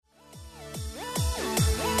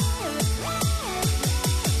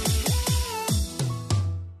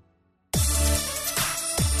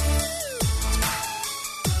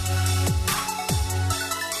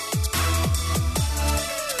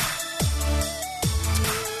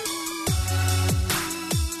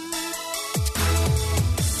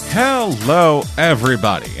Hello,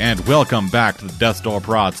 everybody, and welcome back to the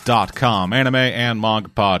DeathStoreProds.com anime and manga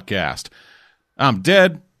podcast. I'm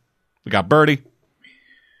Dead. We got Birdie.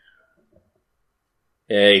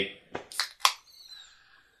 Hey.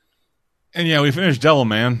 And yeah, we finished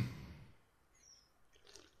Devilman.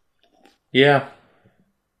 Yeah.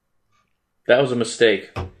 That was a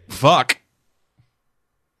mistake. Fuck.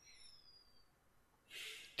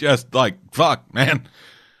 Just like, fuck, man.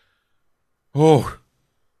 Oh.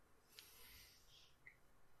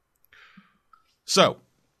 So,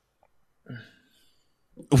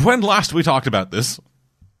 when last we talked about this,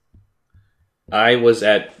 I was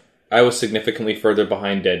significantly further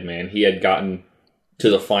behind Deadman. He had gotten to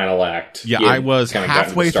the final act. Yeah, I was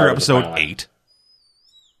halfway through episode 8.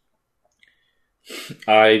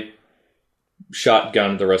 I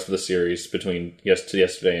shotgunned the rest of the series between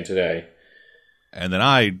yesterday and today. And then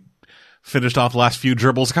I finished off the last few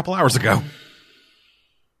dribbles a couple hours ago.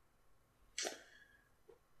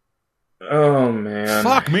 Oh, man.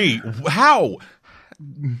 Fuck me. How?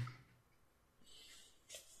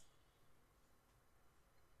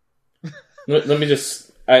 Let me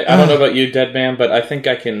just... I don't know about you, Deadman, but I think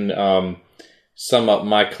I can sum up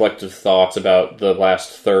my collective thoughts about the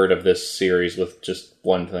last third of this series with just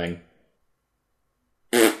one thing.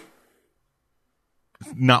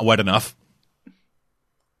 Not wet enough.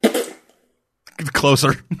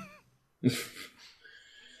 Closer.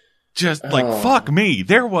 Just like, fuck me.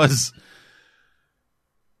 There was...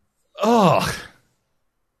 Ugh.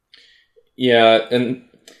 Yeah, and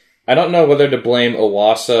I don't know whether to blame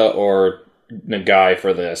Iwasa or Nagai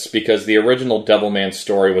for this, because the original Devilman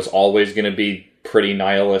story was always going to be pretty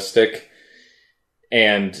nihilistic,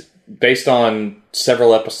 and based on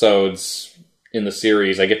several episodes in the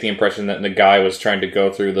series, I get the impression that Nagai was trying to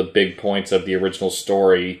go through the big points of the original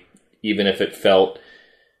story, even if it felt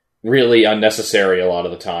really unnecessary a lot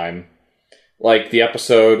of the time. Like the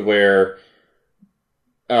episode where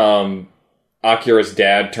Akira's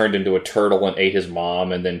dad turned into a turtle and ate his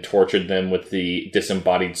mom and then tortured them with the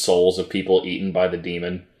disembodied souls of people eaten by the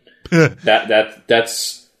demon.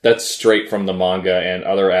 That's straight from the manga and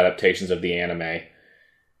other adaptations of the anime.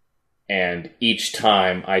 And each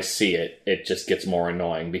time I see it, it just gets more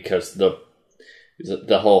annoying because the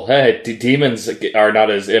whole, hey, demons are not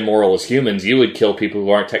as immoral as humans. You would kill people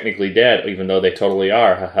who aren't technically dead, even though they totally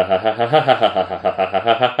are.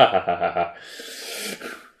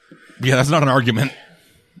 Yeah, that's not an argument.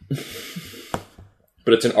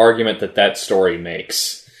 But it's an argument that story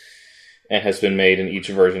makes, and has been made in each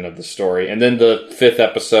version of the story. And then the 5th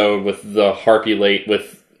episode with the Harpy Lady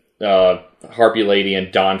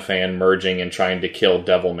and Donphan merging and trying to kill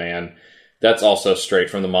Devilman. That's also straight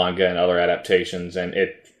from the manga and other adaptations, and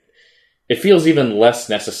it feels even less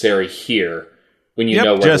necessary here when you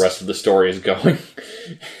know where the rest of the story is going.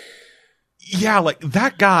 Yeah, like,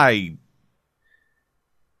 that guy...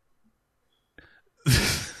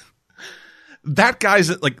 that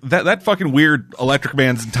guy's, like, that fucking weird Electric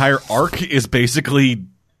Man's entire arc is basically...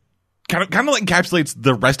 Kind of like encapsulates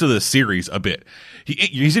the rest of the series a bit.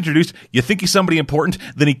 He's introduced, you think he's somebody important,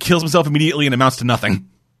 then he kills himself immediately and amounts to nothing.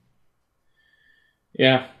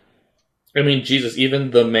 Yeah. I mean, Jesus,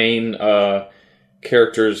 even the main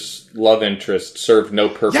character's love interest served no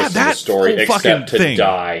purpose in the story except to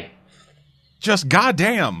die. Just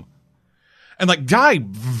goddamn. And, like, die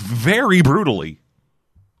very brutally.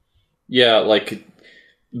 Yeah, like,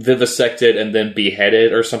 vivisected and then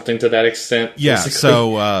beheaded or something to that extent. Yeah, basically.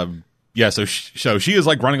 So she is,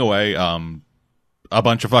 like, running away. A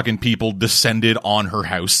bunch of fucking people descended on her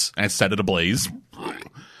house and set it ablaze.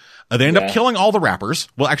 They end up killing all the rappers.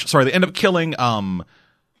 Well, actually, sorry, they end up killing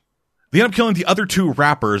the other 2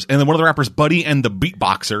 rappers, and then one of the rappers, Buddy, and the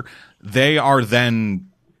beatboxer, they are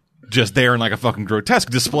then just there in, like, a fucking grotesque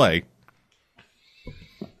display.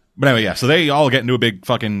 But anyway, yeah, so they all get into a big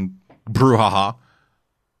fucking brouhaha.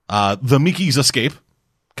 The Mikis escape,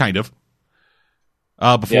 kind of.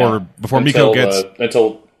 Before Miko gets...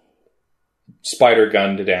 until Spider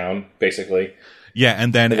gunned down, basically. Yeah,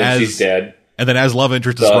 and then she's dead. And then as love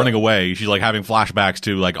interest is running away, she's, like, having flashbacks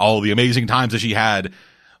to, like, all the amazing times that she had,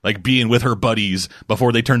 like, being with her buddies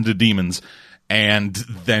before they turned into demons. And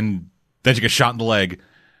then she gets shot in the leg.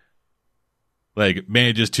 Like,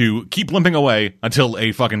 manages to keep limping away until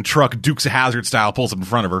a fucking truck, Dukes of Hazzard style, pulls up in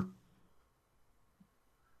front of her.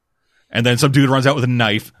 And then some dude runs out with a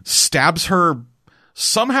knife, stabs her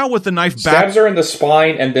somehow with the knife back. Stabs her in the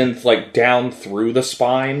spine and then, like, down through the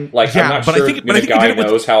spine. Like, yeah, I'm not sure the guy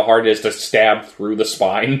knows how hard it is to stab through the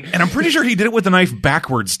spine. And I'm pretty sure he did it with the knife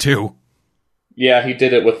backwards, too. Yeah, he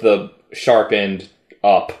did it with the sharp end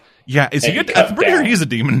up. Yeah, is he good? I'm pretty sure he's a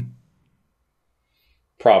demon.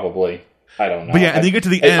 Probably. I don't know. But yeah, and then you get to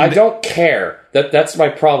the end. I don't care. That's my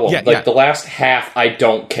problem. Yeah, the last half, I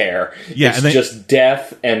don't care. Yeah, it's and then, just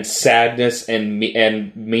death and sadness and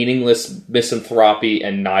meaningless misanthropy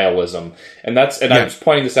and nihilism. And I was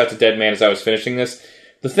pointing this out to Deadman as I was finishing this.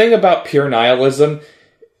 The thing about pure nihilism,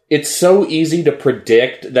 it's so easy to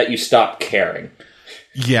predict that you stop caring.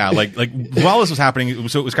 Yeah, like while this was happening, it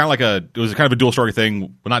was kind of a dual story thing.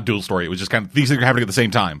 Well, not dual story. It was just kind of these things are happening at the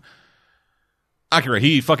same time. Akira,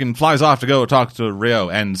 he fucking flies off to go talk to Ryo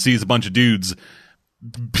and sees a bunch of dudes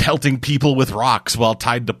pelting people with rocks while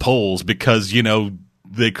tied to poles because,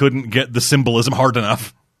 they couldn't get the symbolism hard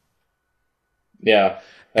enough. Yeah.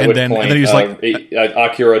 And then he's like...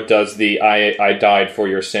 Akira does the I died for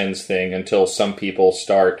your sins thing until some people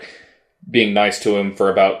start being nice to him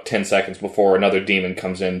for about 10 seconds before another demon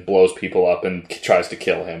comes in, blows people up, and tries to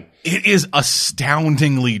kill him. It is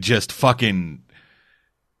astoundingly just fucking...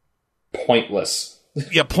 pointless.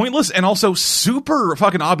 Yeah, pointless and also super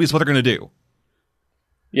fucking obvious what they're going to do.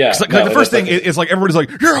 Yeah. The first thing is like everybody's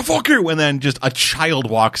like, yeah, fuck you. And then just a child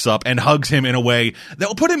walks up and hugs him in a way that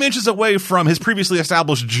will put him inches away from his previously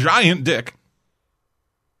established giant dick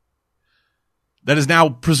that is now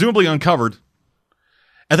presumably uncovered.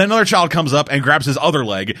 And then another child comes up and grabs his other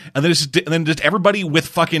leg. And then just everybody with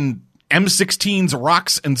fucking M16s,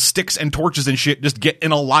 rocks and sticks and torches and shit just get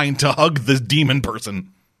in a line to hug this demon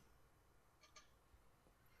person.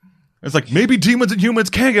 It's like, maybe demons and humans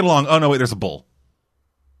can get along. Oh, no, wait, there's a bull.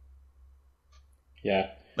 Yeah.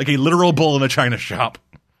 Like a literal bull in a china shop.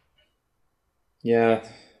 Yeah.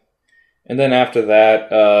 And then after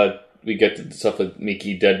that, we get to the stuff that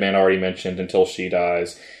Miki Deadman already mentioned until she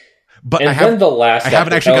dies. But I haven't gotten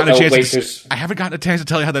a chance to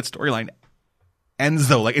tell you how that storyline ends,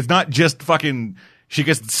 though. Like, it's not just fucking, she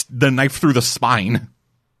gets the knife through the spine.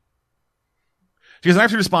 She gets the knife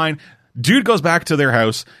through the spine. Dude goes back to their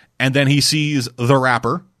house, and then he sees the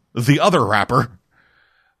rapper, the other rapper,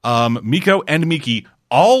 Miko and Miki,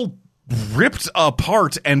 all ripped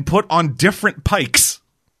apart and put on different pikes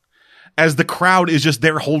as the crowd is just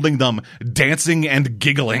there holding them, dancing and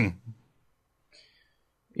giggling.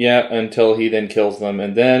 Yeah, until he then kills them,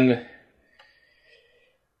 and then...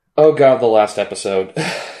 Oh god, the last episode.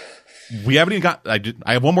 We haven't even got...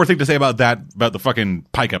 I have one more thing to say about the fucking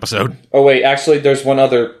Pike episode. Oh wait, actually, there's one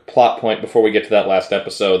other plot point before we get to that last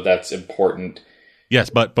episode that's important. Yes,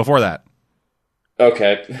 but before that.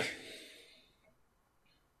 Okay.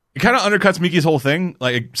 It kind of undercuts Miki's whole thing.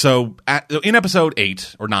 Like, so, in episode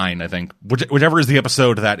 8 or 9, I think, whichever is the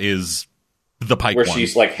episode that is the Pike where one.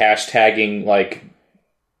 She's, like, hashtagging, like,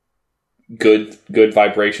 good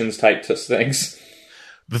vibrations type things.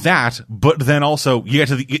 That, but then also you get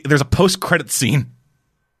to there's a post-credit scene.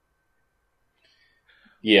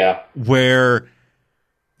 Yeah. Where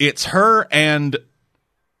it's her and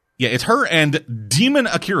Demon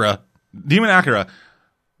Akira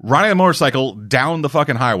riding a motorcycle down the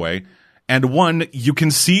fucking highway, and you can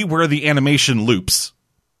see where the animation loops.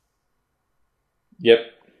 Yep.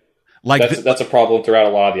 Like that's a problem throughout a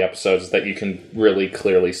lot of the episodes, is that you can really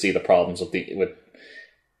clearly see the problems with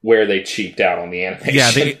where they cheaped out on the animation. Yeah,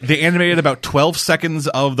 they animated about 12 seconds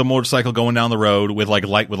of the motorcycle going down the road with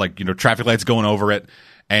traffic lights going over it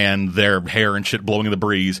and their hair and shit blowing in the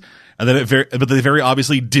breeze. And then but they very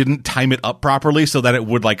obviously didn't time it up properly so that it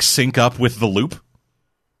would like sync up with the loop.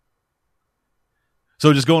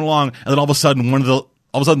 So just going along, and then all of a sudden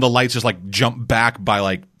the lights just like jump back by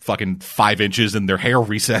like fucking 5 inches and their hair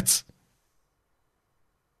resets.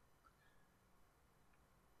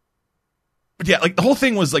 But yeah, like the whole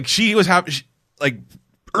thing was like like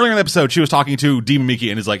earlier in the episode she was talking to Demon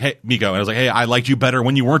Miki and is like, hey Miko, and I was like, hey, I liked you better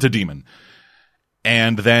when you weren't a demon.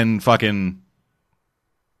 And then like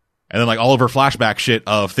all of her flashback shit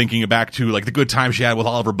of thinking back to like the good time she had with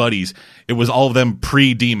all of her buddies, it was all of them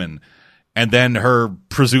pre-demon. And then her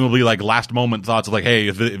presumably like last moment thoughts of like, hey,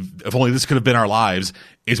 if only this could have been our lives,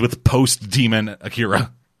 is with post-demon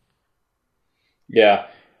Akira. Yeah.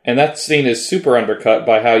 And that scene is super undercut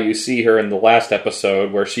by how you see her in the last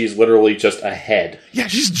episode where she's literally just a head. Yeah,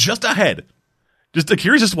 she's just a head. Just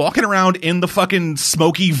Akira's just walking around in the fucking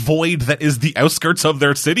smoky void that is the outskirts of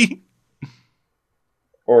their city.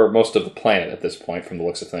 Or most of the planet at this point, from the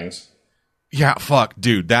looks of things. Yeah, fuck,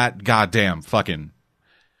 dude. That goddamn fucking...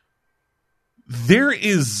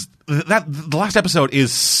 The last episode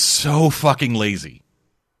is so fucking lazy.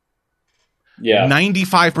 Yeah.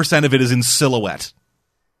 95% of it is in silhouette.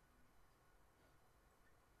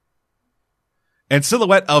 And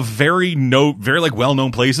silhouette of very like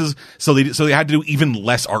well-known places, so they had to do even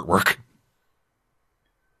less artwork.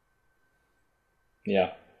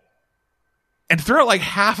 Yeah. And And throughout like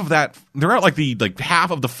half of that, throughout like half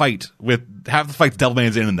of the fight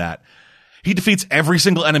Devilman's in that, he defeats every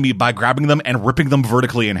single enemy by grabbing them and ripping them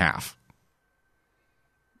vertically in half.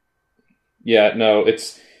 Yeah, no,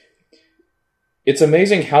 it's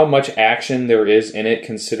amazing how much action there is in it,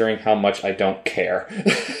 considering how much I don't care.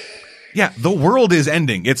 Yeah, the world is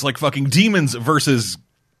ending. It's like fucking demons versus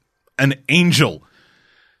an angel.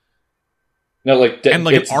 No, like and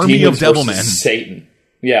like an army of Devilman. Satan.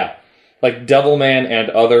 Yeah, like Devilman and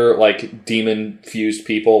other like demon fused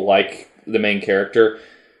people, like the main character,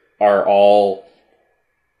 are all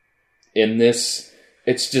in this.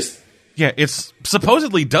 It's just it's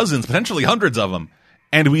supposedly dozens, potentially hundreds of them,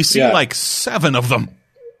 and we see like 7 of them.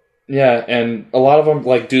 Yeah, and a lot of them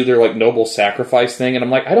like do their like noble sacrifice thing, and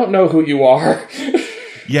I'm like, I don't know who you are.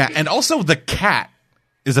 Yeah, and also the cat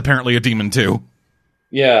is apparently a demon too.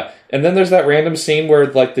 Yeah, and then there's that random scene where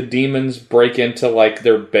like the demons break into like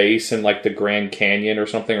their base in like the Grand Canyon or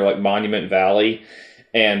something, or like Monument Valley,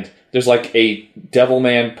 and there's like a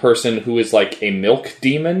Devilman person who is like a milk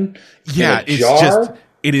demon. Yeah, it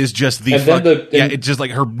is just the it's just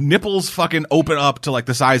like her nipples fucking open up to like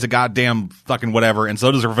the size of goddamn fucking whatever, and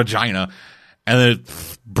so does her vagina, and then it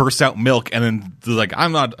bursts out milk, and then like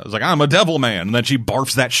I'm a Devilman, and then she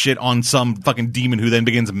barfs that shit on some fucking demon who then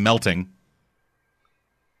begins melting.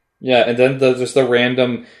 Yeah, and then there's the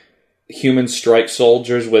random human strike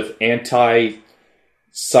soldiers with anti-psychic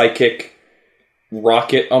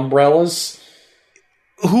rocket umbrellas.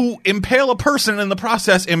 Who impale a person and in the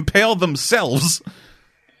process impale themselves.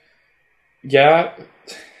 Yeah.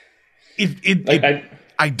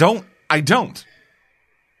 I don't.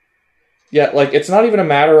 Yeah, like, it's not even a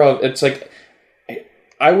matter of, it's like,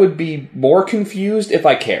 I would be more confused if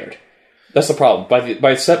I cared. That's the problem. By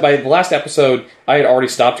the last episode, I had already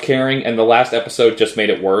stopped caring, and the last episode just made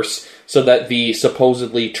it worse. So that the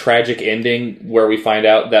supposedly tragic ending, where we find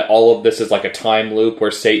out that all of this is like a time loop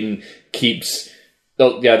where Satan keeps...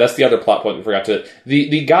 Oh, yeah, that's the other plot point we forgot to...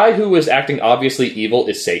 The guy who is acting obviously evil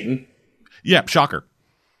is Satan. Yeah, shocker.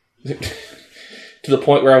 To the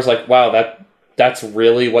point where I was like, wow, that's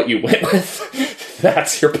really what you went with?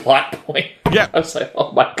 That's your plot point? Yeah. I was like,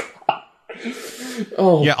 oh my god.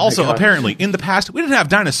 Oh, yeah, also, apparently, in the past, we didn't have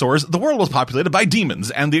dinosaurs. The world was populated by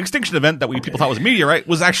demons, and the extinction event that people thought was a meteorite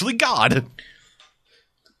was actually God.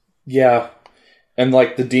 Yeah. And,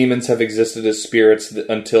 like, the demons have existed as spirits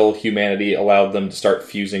until humanity allowed them to start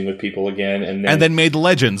fusing with people again. And then made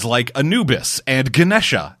legends like Anubis and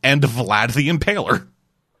Ganesha and Vlad the Impaler.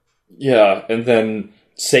 Yeah, and then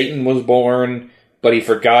Satan was born, but he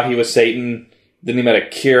forgot he was Satan. Then he met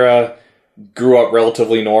Akira, grew up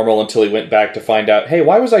relatively normal until he went back to find out, hey,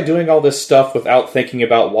 why was I doing all this stuff without thinking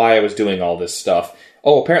about why I was doing all this stuff?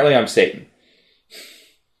 Oh, apparently I'm Satan.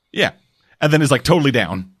 Yeah. And then is like totally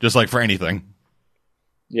down, just like for anything.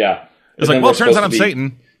 Yeah. It's like, well, it turns out I'm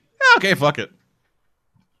Satan. Yeah, okay, fuck it.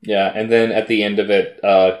 Yeah, and then at the end of it,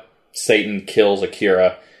 Satan kills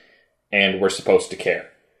Akira, and we're supposed to care.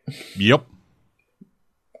 Yep.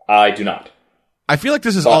 I do not. I feel like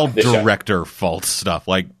this is all director fault stuff.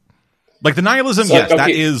 Like the nihilism, so, yes,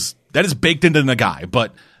 okay. that is baked into Nagai,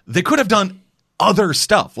 but they could have done other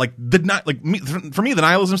stuff. For me, the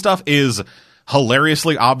nihilism stuff is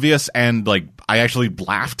hilariously obvious, and I actually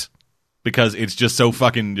laughed because it's just so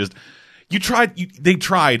fucking just. They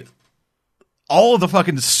tried all of the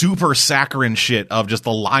fucking super saccharine shit of just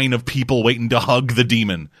the line of people waiting to hug the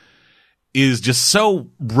demon is just so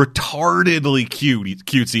retardedly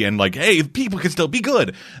cutesy and hey, people can still be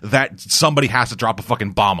good, that somebody has to drop a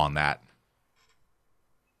fucking bomb on that.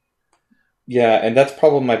 Yeah, and that's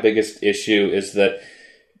probably my biggest issue is that,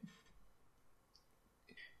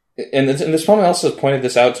 and someone else has pointed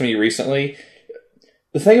this out to me recently,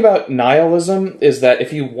 the thing about nihilism is that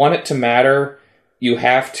if you want it to matter, you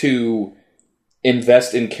have to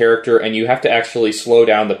invest in character, and you have to actually slow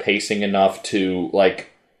down the pacing enough to,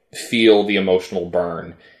 feel the emotional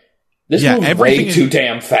burn. This moves way too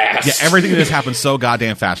damn fast. Yeah, everything just happens so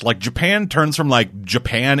goddamn fast. Japan turns from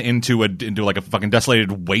Japan into a fucking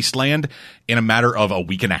desolated wasteland in a matter of a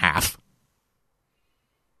week and a half.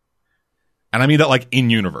 And I mean that in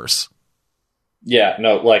universe. Yeah,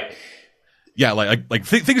 no, yeah,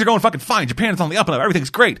 things are going fucking fine. Japan's on the up and up. Everything's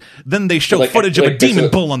great. Then they show footage of a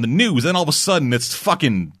demon bull on the news, and all of a sudden it's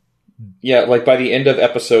fucking. Yeah, by the end of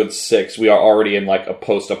episode 6, we are already in a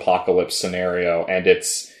post-apocalypse scenario, and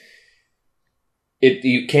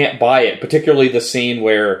you can't buy it. Particularly the scene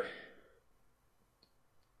where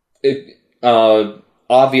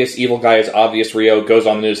obvious evil guy is obvious Rio goes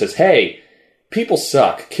on the news and says, "Hey, people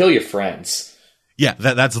suck. Kill your friends." Yeah,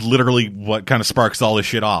 that's literally what kind of sparks all this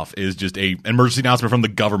shit off, is just a emergency announcement from the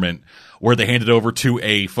government where they hand it over to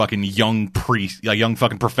a fucking young priest, a young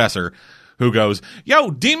fucking professor who goes,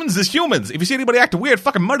 "Yo, demons is humans. If you see anybody acting weird,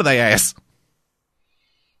 fucking murder their ass."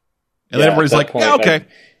 And then everybody's like, point, "Yeah, okay."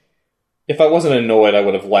 If I wasn't annoyed, I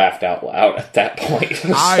would have laughed out loud at that point.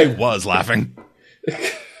 I was laughing.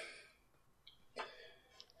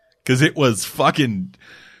 Because it was fucking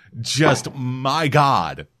just, my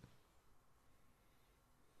God.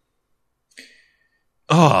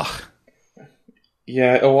 Ugh.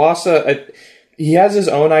 Yeah, Iwasa, he has his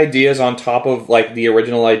own ideas on top of like the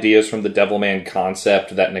original ideas from the Devilman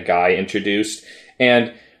concept that Nagai introduced.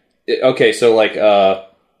 And, okay, so like, Bennett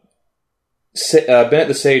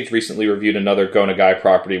the Sage recently reviewed another Go Nagai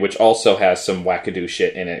property, which also has some wackadoo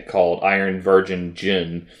shit in it, called Iron Virgin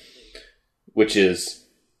Jin, which is,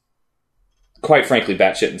 quite frankly,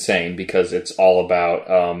 batshit insane, because it's all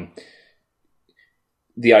about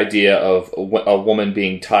the idea of a woman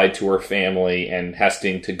being tied to her family and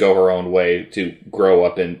having to go her own way to grow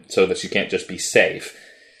up, and so that she can't just be safe.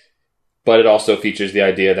 But it also features the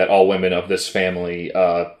idea that all women of this family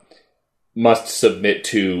must submit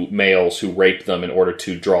to males who rape them in order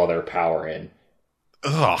to draw their power in.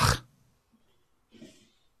 Ugh.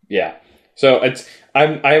 Yeah. So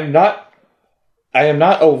I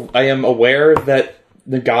am aware that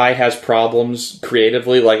the guy has problems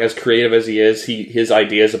creatively. Like, as creative as he is, his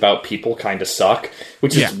ideas about people kind of suck,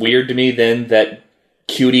 which is weird to me then that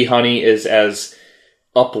Cutie Honey is as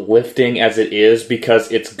uplifting as it is, because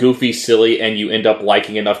it's goofy, silly, and you end up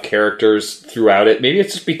liking enough characters throughout it. Maybe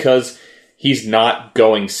it's just because he's not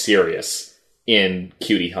going serious in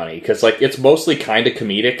Cutie Honey, because like it's mostly kind of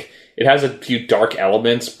comedic. It has a few dark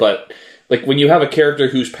elements, but like when you have a character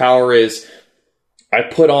whose power is, I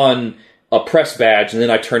put on a press badge and then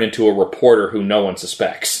I turn into a reporter who no one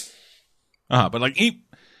suspects. But like,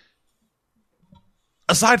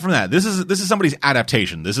 aside from that, this is somebody's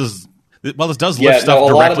adaptation. This does lift stuff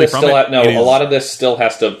directly from it. A lot of this still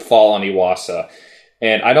has to fall on Iwasa,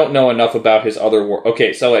 and I don't know enough about his other work.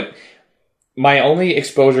 Okay, so my only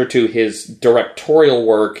exposure to his directorial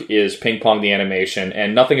work is Ping Pong the Animation,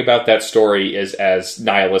 and nothing about that story is as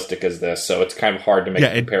nihilistic as this, so it's kind of hard to make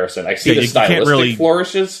a comparison. I see the stylistic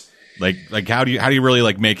flourishes. Like how do you really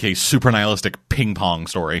like make a super nihilistic ping pong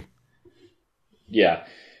story? Yeah.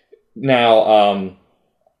 Now,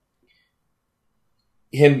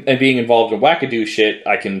 him and being involved in wackadoo shit,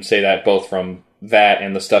 I can say that both from that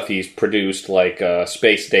and the stuff he's produced, like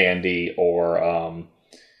Space Dandy, or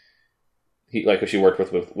what she worked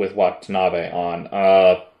with Watanabe on.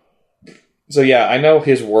 So yeah, I know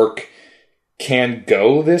his work can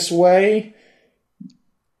go this way,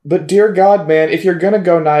 but dear God, man, if you're gonna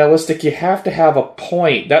go nihilistic, you have to have a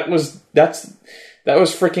point. That was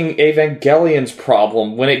freaking Evangelion's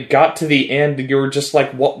problem. When it got to the end, you were just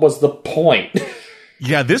like, what was the point?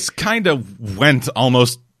 Yeah, this kind of went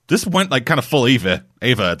like kind of full Eva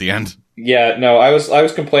at the end. Yeah, no, I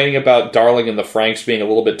was complaining about Darling and the Franxx being a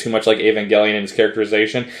little bit too much like Evangelion in its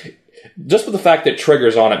characterization. Just for the fact that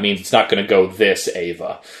Trigger's on it means it's not going to go this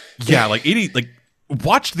Eva. Yeah, like Edie, like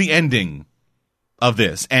watched the ending of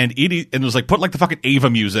this, and Edie, and it was like put like the fucking Eva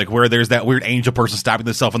music where there's that weird angel person stabbing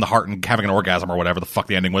themselves in the heart and having an orgasm or whatever the fuck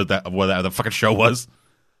the ending was, that the fucking show was.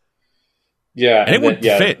 Yeah, and it would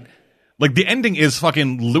fit. Like the ending is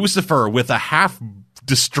fucking Lucifer with a half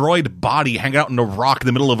destroyed body hanging out in a rock in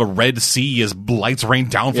the middle of a red sea as lights rain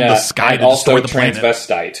down from the sky to destroy the planet.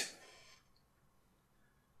 Transvestite.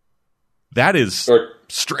 That is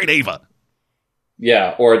straight Eva.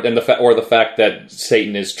 Yeah, or the fact that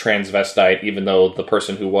Satan is transvestite, even though the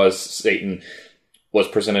person who was Satan was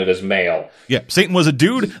presented as male. Yeah, Satan was a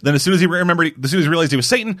dude. Then as soon as he realized he was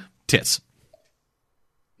Satan, tits.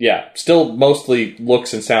 Yeah, still mostly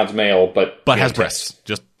looks and sounds male, but has breasts.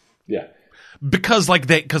 Just yeah. Because I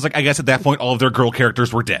guess at that point all of their girl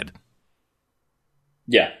characters were dead.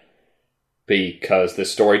 Yeah. Because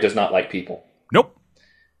this story does not like people. Nope.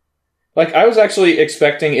 Like, I was actually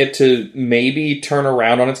expecting it to maybe turn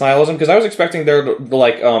around on its nihilism, because I was expecting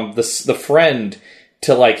the friend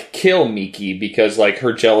to, like, kill Miki because, like,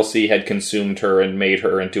 her jealousy had consumed her and made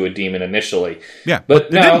her into a demon initially. Yeah.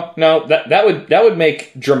 But no, that would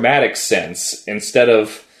make dramatic sense instead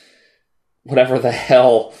of whatever the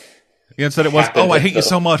hell. Yeah, instead it was, I hate you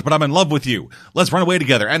so much, but I'm in love with you. Let's run away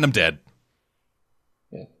together, and I'm dead.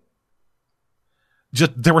 Yeah.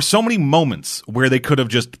 There were so many moments where they could have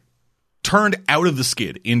just turned out of the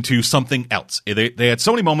skid into something else. They had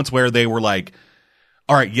so many moments where they were like,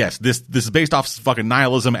 all right, yes, this is based off fucking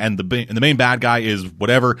nihilism, and the main bad guy is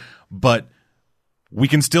whatever, but we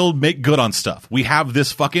can still make good on stuff. We have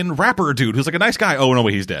this fucking rapper dude who's like a nice guy. Oh, no,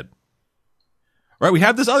 wait, he's dead. Right? We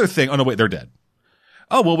have this other thing. Oh, no, wait, they're dead.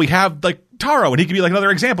 Oh, well, we have, like, Taro, and he could be, like,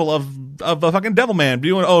 another example of a fucking devil man.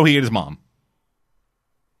 Oh, he ate his mom.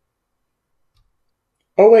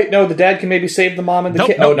 Oh, wait, no, the dad can maybe save the mom and the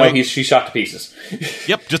kid. Oh, no, she's shot to pieces.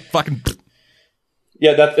 Yep, just fucking...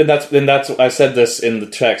 Yeah, that's I said this in the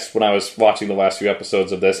text when I was watching the last few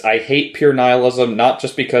episodes of this. I hate pure nihilism, not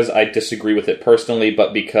just because I disagree with it personally,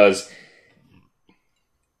 but because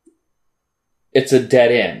it's a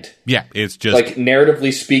dead end. Yeah, it's just... Like,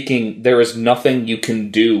 narratively speaking, there is nothing you can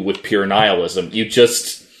do with pure nihilism. You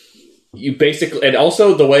basically... And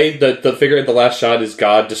also, the way the figure at the last shot is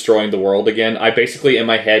God destroying the world again, I basically, in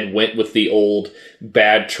my head, went with the old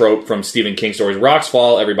bad trope from Stephen King stories. Rocks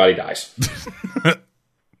fall, everybody dies.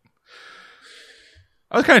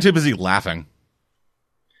 I was kind of too busy laughing.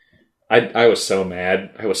 I was so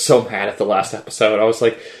mad. I was so mad at the last episode. I was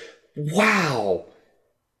like, wow.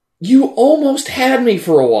 You almost had me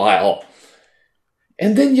for a while.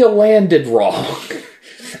 And then you landed wrong.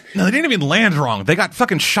 No, they didn't even land wrong. They got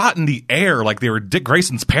fucking shot in the air like they were Dick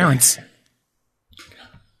Grayson's parents.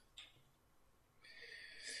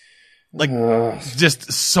 Like,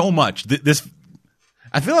 just so much. This,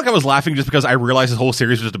 I feel like I was laughing just because I realized this whole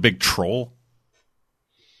series was just a big troll.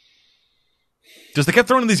 Just they kept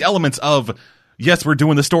throwing in these elements of, yes, we're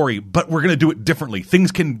doing the story, but we're going to do it differently.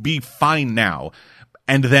 Things can be fine now.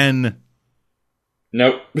 And then...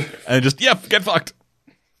 Nope. And just, yep, get fucked.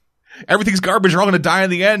 Everything's garbage. We're all going to die in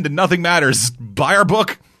the end, and nothing matters. Buy our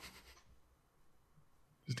book.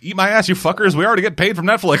 Just eat my ass, you fuckers. We already get paid from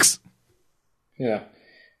Netflix. Yeah.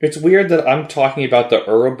 It's weird that I'm talking about the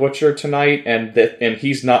Ura Butcher tonight, and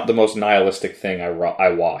he's not the most nihilistic thing I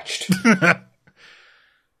watched.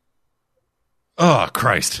 Oh,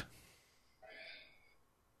 Christ.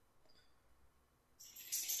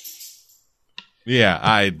 Yeah,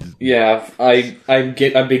 I'm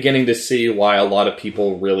beginning to see why a lot of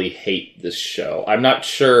people really hate this show. I'm not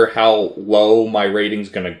sure how low my rating's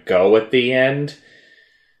going to go at the end,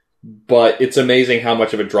 but it's amazing how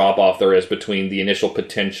much of a drop-off there is between the initial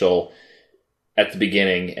potential at the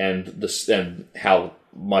beginning and how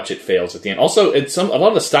much it fails at the end. Also, a lot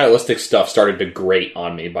of the stylistic stuff started to grate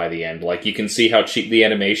on me by the end. Like, you can see how cheap the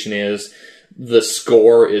animation is. The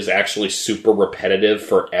score is actually super repetitive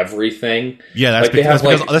for everything. Yeah, that's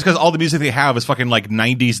because all the music they have is fucking like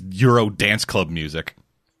 90s Euro dance club music.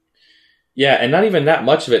 Yeah, and not even that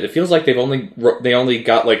much of it. It feels like they only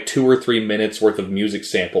got like 2 or 3 minutes worth of music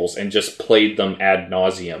samples and just played them ad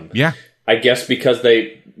nauseum. Yeah. I guess because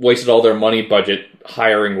they wasted all their money budget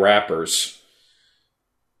hiring rappers.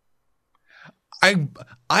 I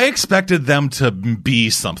expected them to be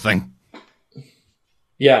something.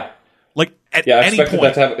 Yeah. Like, at I any expected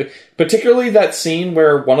point. that to have, particularly that scene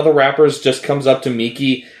where one of the rappers just comes up to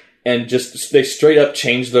Miki and they straight up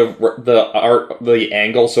change the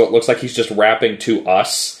angle so it looks like he's just rapping to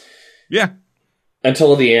us. Yeah.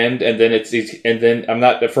 Until the end, and then I'm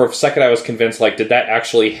not. For a second, I was convinced. Like, did that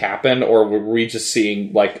actually happen, or were we just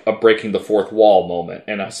seeing like a breaking the fourth wall moment?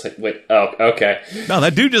 And I was like, wait, oh, okay. No,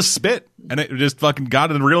 that dude just spit, and it just fucking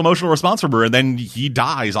got a real emotional response from her, and then he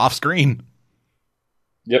dies off screen.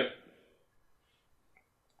 Yep.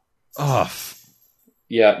 Oh.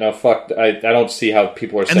 Yeah. No. Fuck. I don't see how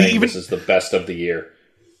people are saying this is the best of the year.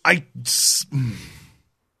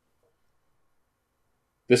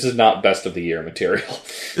 This is not best of the year material.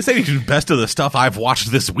 This ain't even best of the stuff I've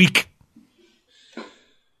watched this week.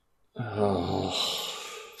 Oh.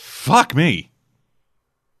 Fuck me.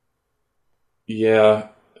 Yeah.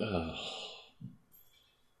 Remember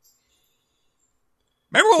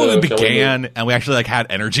when we began and we actually like had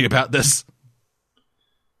energy about this?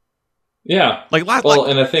 Yeah. And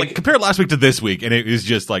I think compare last week to this week, and it was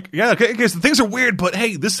just like, yeah, okay, things are weird, but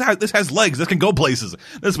hey, this has legs. This can go places.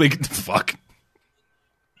 This week, fuck.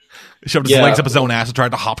 Shoved his legs up his own ass and tried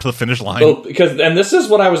to hop to the finish line. Well, and this is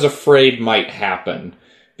what I was afraid might happen.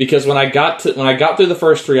 Because when I got through the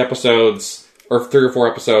first 3 episodes, or 3 or 4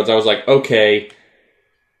 episodes, I was like, okay,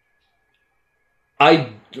 I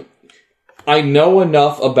know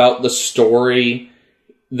enough about the story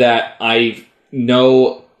that I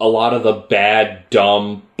know a lot of the bad,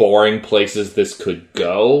 dumb, boring places this could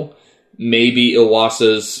go. Maybe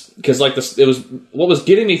Iwasa's, because like it was what was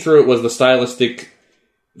getting me through it was the stylistic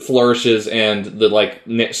flourishes and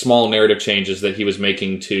the small narrative changes that he was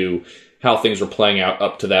making to how things were playing out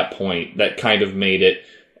up to that point that kind of made it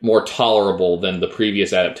more tolerable than the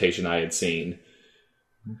previous adaptation I had seen.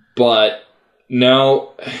 But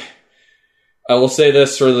no, I will say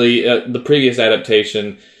this for the previous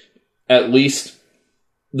adaptation, at least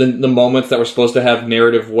the moments that were supposed to have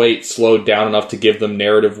narrative weight slowed down enough to give them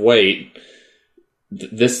narrative weight.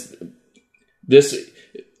 This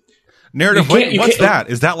narrative weight. What's that?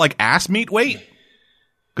 Is that like ass meat weight?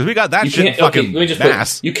 Because we got that shit in fucking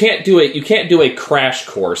mass. You can't do a crash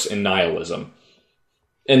course in nihilism,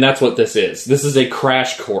 and that's what this is. This is a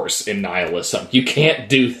crash course in nihilism. You can't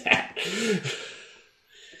do that.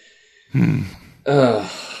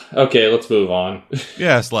 Okay, let's move on.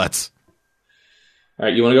 Yes, let's. All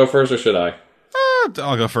right, you want to go first, or should I?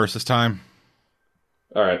 I'll go first this time.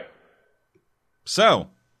 All right. So,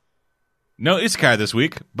 no isekai this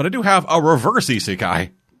week, but I do have a reverse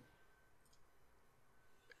isekai.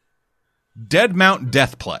 Dead Mount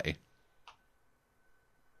Death Play.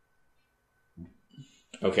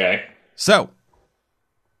 Okay. So,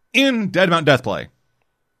 in Dead Mount Death Play,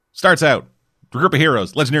 starts out, a group of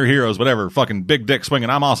heroes, legendary heroes, whatever, fucking big dick swinging,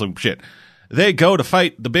 I'm awesome shit. They go to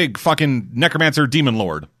fight the big fucking necromancer demon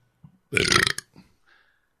lord.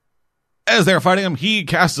 As they're fighting him, he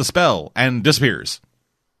casts a spell and disappears.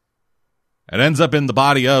 It ends up in the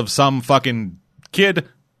body of some fucking kid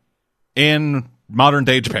in modern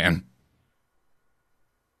day Japan.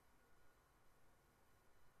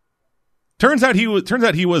 Turns out the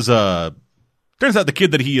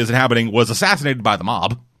kid that he is inhabiting was assassinated by the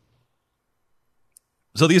mob.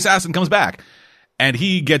 So the assassin comes back, and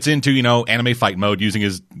he gets into, anime fight mode using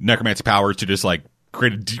his necromancy powers to just like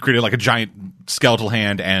create like a giant skeletal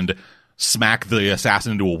hand and smack the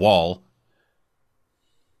assassin into a wall.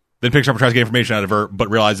 Then picks her up and tries to get information out of her, but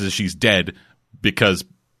realizes she's dead because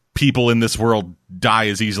people in this world die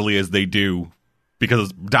as easily as they do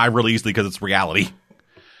die really easily because it's reality.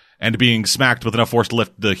 And being smacked with enough force to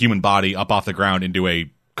lift the human body up off the ground into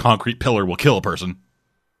a concrete pillar will kill a person.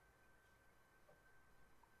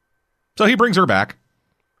 So he brings her back,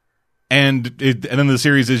 and then the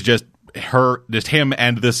series is just him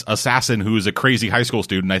and this assassin who's a crazy high school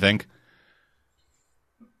student, I think,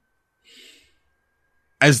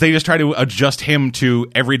 as they just try to adjust him to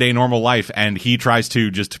everyday normal life, and he tries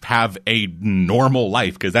to just have a normal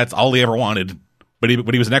life because that's all he ever wanted. But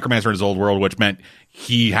he was a necromancer in his old world, which meant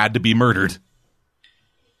he had to be murdered.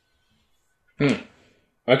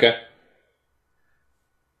 Okay,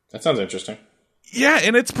 that sounds interesting. Yeah,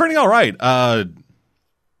 and it's pretty all right.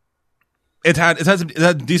 It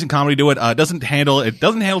has decent comedy to it. It doesn't handle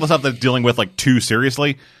the stuff that's dealing with like too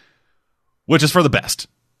seriously, which is for the best.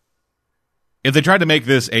 If they tried to make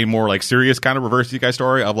this a more like serious kind of reverse isekai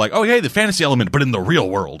story of like, oh yeah, the fantasy element, but in the real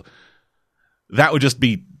world, that would just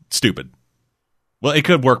be stupid. Well, it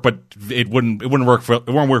could work, but it wouldn't work. It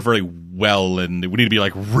won't work very well, and it would need to be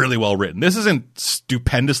like really well written. This isn't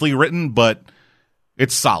stupendously written, but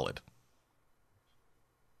it's solid.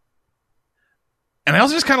 And I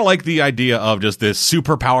also just kind of like the idea of just this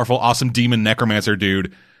super powerful, awesome demon necromancer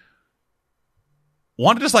dude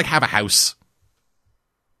want to just like have a house.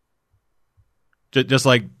 Just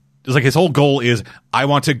like his whole goal is, I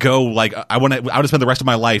want to go, like, I want to spend the rest of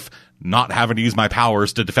my life not having to use my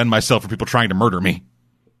powers to defend myself from people trying to murder me.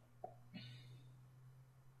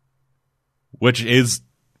 That's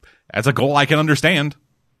a goal I can understand.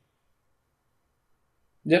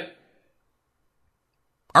 Yep.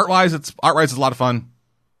 Art-wise, it's a lot of fun.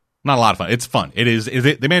 Not a lot of fun. It's fun. It is.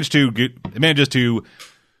 It manages to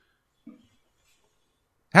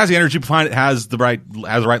has the energy behind it. Has the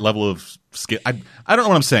right level of skill. I don't know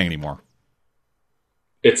what I'm saying anymore.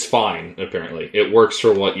 It's fine. Apparently, it works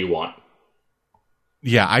for what you want.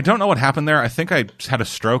 Yeah, I don't know what happened there. I think I just had a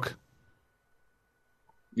stroke.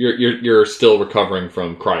 You're still recovering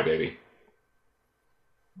from Crybaby.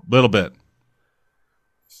 Little bit.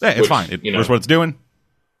 Yeah, it's fine. It knows what it's doing.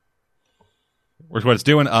 Works what it's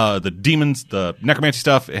doing. The demons, the necromancy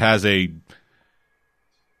stuff, it has the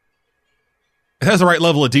right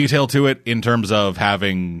level of detail to it in terms of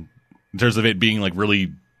it being like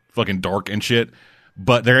really fucking dark and shit.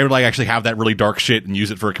 But they're able to like actually have that really dark shit and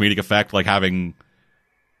use it for a comedic effect, like having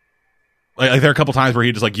like there are a couple times where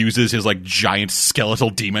he just like uses his like giant skeletal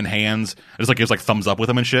demon hands, and just like gives like thumbs up with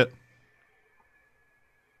them and shit.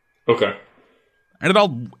 Okay. And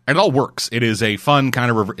it all works. It is a fun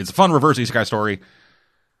kind of it's a fun reverse isekai story.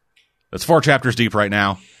 It's 4 chapters deep right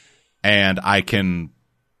now, and I can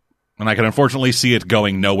unfortunately see it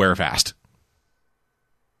going nowhere fast.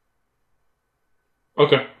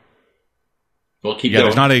 Okay. Well, keep going.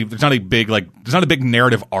 There's not a big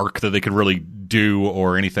narrative arc that they could really do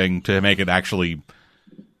or anything to make it actually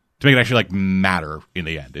like matter in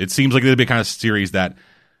the end. It seems like it'd be kind of series that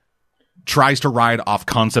tries to ride off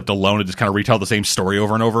concept alone and just kind of retell the same story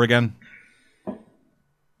over and over again.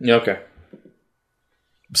 Yeah, okay.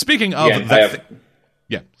 Speaking of that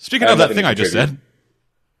thing I just said,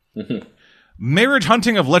 Marriage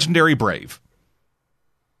Hunting of Legendary Brave.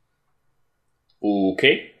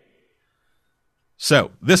 Okay.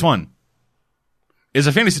 So, this one is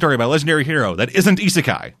a fantasy story about a legendary hero that isn't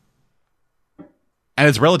isekai. And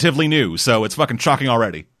it's relatively new, so it's fucking shocking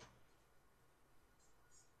already.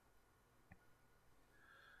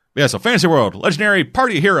 Yeah, so Fantasy World, legendary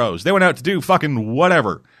party heroes. They went out to do fucking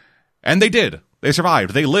whatever. And they did. They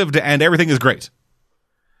survived. They lived, and everything is great.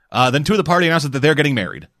 Then two of the party announced that they're getting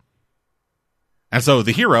married. And so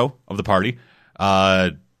the hero of the party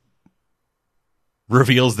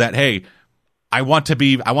reveals that, hey, I want to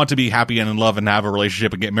be happy and in love and have a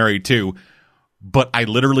relationship and get married too, but I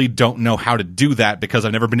literally don't know how to do that because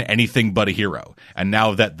I've never been anything but a hero. And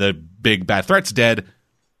now that the big bad threat's dead,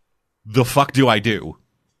 the fuck do I do?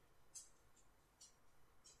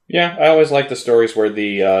 Yeah, I always like the stories where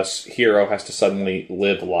the hero has to suddenly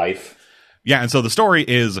live life. Yeah, and so the story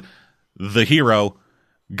is the hero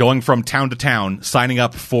going from town to town, signing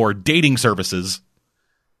up for dating services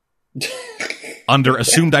under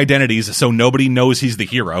assumed identities so nobody knows he's the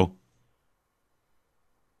hero.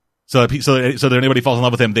 So that anybody falls in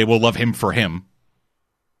love with him, they will love him for him.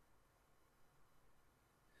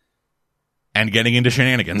 And getting into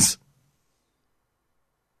shenanigans.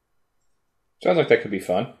 Sounds like that could be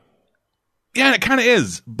fun. Yeah, and it kind of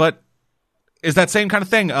is, but it's that same kind of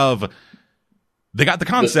thing of they got the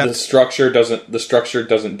concept. The structure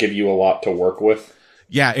doesn't give you a lot to work with.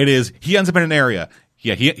 Yeah, it is. He ends up in an area.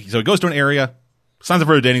 Yeah, so he goes to an area, signs up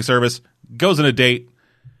for a dating service, goes on a date.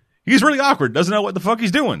 He's really awkward, doesn't know what the fuck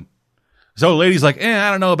he's doing. So the lady's like,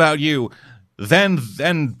 I don't know about you. Then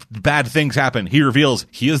bad things happen. He reveals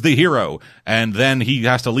he is the hero, and then he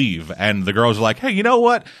has to leave. And the girls are like, hey, you know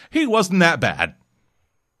what? He wasn't that bad.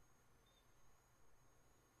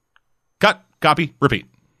 Cut, copy, repeat.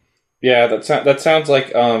 Yeah, that sounds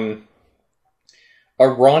like a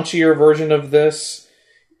raunchier version of this.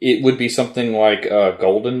 It would be something like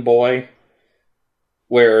Golden Boy,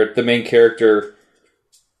 where the main character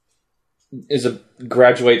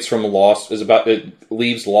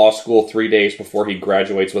leaves law school 3 days before he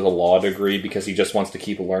graduates with a law degree because he just wants to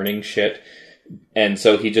keep learning shit, and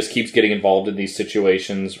so he just keeps getting involved in these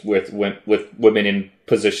situations with women in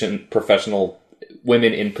positions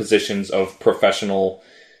of professional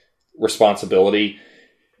responsibility,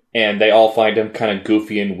 and they all find him kind of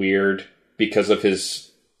goofy and weird because of his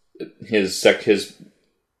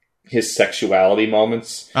sexuality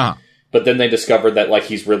moments. Uh-huh. But then they discover that like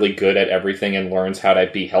he's really good at everything and learns how to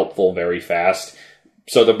be helpful very fast.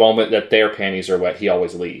 So the moment that their panties are wet, he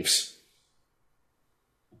always leaves.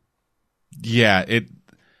 Yeah,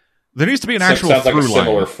 there needs to be an actual through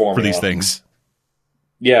line for these things.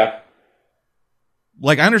 Yeah.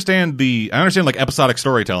 Like I understand like episodic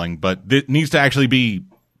storytelling, but it needs to actually be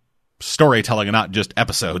storytelling and not just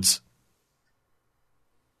episodes.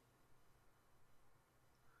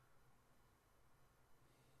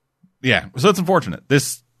 Yeah, so it's unfortunate.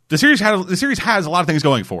 The series has a lot of things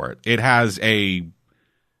going for it. I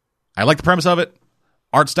like the premise of it.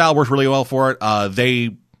 Art style works really well for it.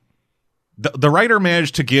 The writer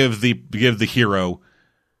managed to give the hero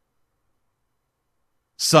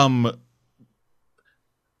some.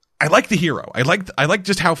 I like the hero. I like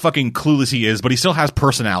just how fucking clueless he is, but he still has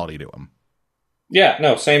personality to him. Yeah,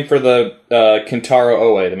 no, same for the Kentaro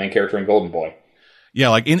Oe, the main character in Golden Boy. Yeah,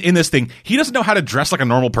 like in this thing, he doesn't know how to dress like a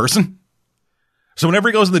normal person. So whenever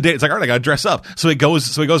he goes on the date, it's like, all right, I gotta dress up. So he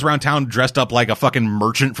goes around town dressed up like a fucking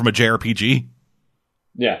merchant from a JRPG.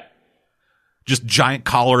 Yeah. Just giant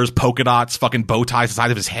collars, polka dots, fucking bow ties the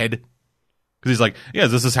side of his head. Because he's like, yeah,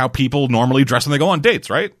 this is how people normally dress when they go on dates,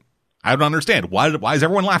 right? I don't understand. Why is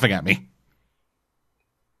everyone laughing at me?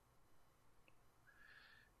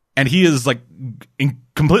 And he is like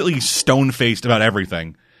completely stone-faced about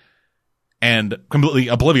everything. And completely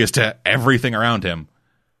oblivious to everything around him.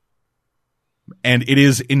 And it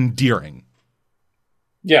is endearing.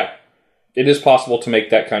 Yeah. It is possible to make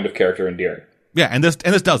that kind of character endearing. Yeah, and this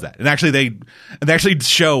does that. And actually they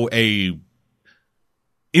show in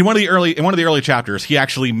one of the early chapters, he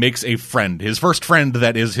actually makes a friend. His first friend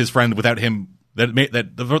that is his friend without him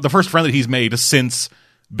the first friend that he's made since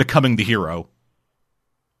becoming the hero.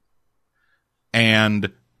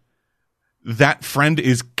 And that friend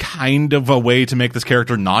is kind of a way to make this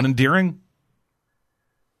character non-endearing.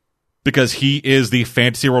 Because he is the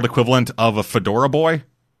fantasy world equivalent of a fedora boy.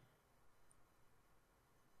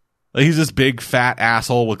 Like, he's this big fat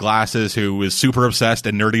asshole with glasses who is super obsessed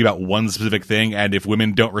and nerdy about one specific thing, and if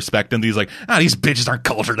women don't respect him, he's like, these bitches aren't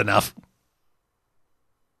cultured enough.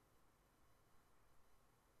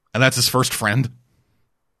 And that's his first friend.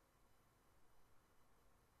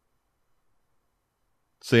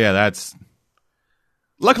 So yeah, that's.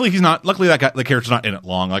 Luckily, he's not. Luckily, the character's not in it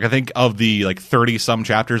long. Like I think of the 30 some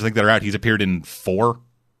chapters I think that are out, he's appeared in 4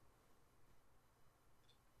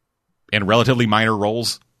 in relatively minor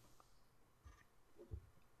roles.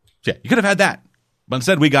 So yeah, you could have had that, but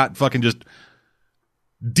instead we got fucking just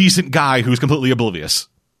decent guy who's completely oblivious.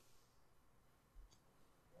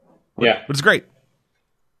 Yeah, which is great.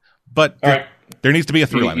 But there needs to be a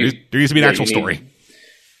through line. There needs to be an actual story.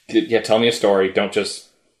 Yeah, tell me a story. Don't just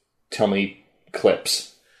tell me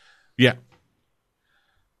clips. Yeah.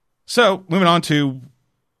 So, moving on to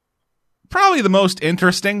probably the most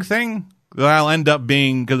interesting thing that I'll end up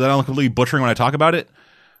being, because I'm completely butchering when I talk about it,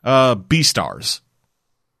 Beastars.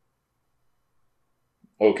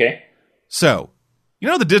 Okay. So, you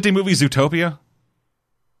know the Disney movie Zootopia?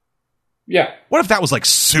 Yeah. What if that was like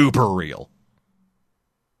super real?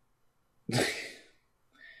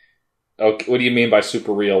 Okay, what do you mean by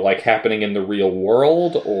super real? Like happening in the real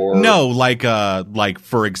world, or no? Like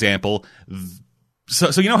for example,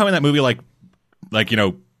 so you know how in that movie, like you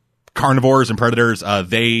know, carnivores and predators,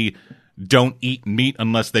 they don't eat meat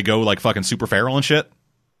unless they go like fucking super feral and shit.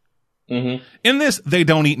 Mm-hmm. In this, they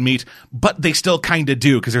don't eat meat, but they still kind of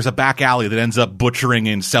do, because there's a back alley that ends up butchering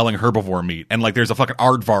and selling herbivore meat, and like there's a fucking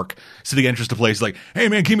aardvark sitting entrance to place like, hey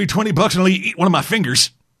man, give me $20 and I'll let you eat one of my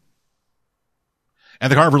fingers.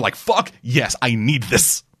 And the carnivore's like, fuck yes, I need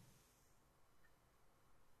this.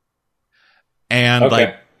 And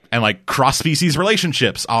like cross species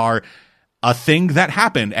relationships are a thing that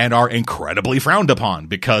happen and are incredibly frowned upon,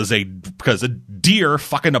 because a deer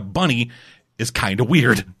fucking a bunny is kind of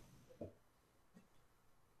weird.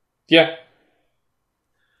 Yeah.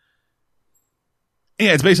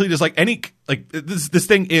 Yeah, it's basically just like this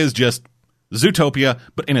thing is just Zootopia,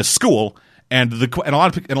 but in a school, and a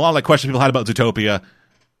lot of like questions people had about Zootopia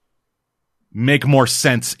make more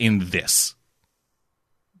sense in this.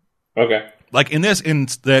 Okay. Like in this,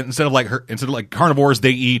 instead of like carnivores, they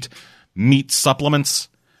eat meat supplements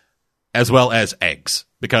as well as eggs,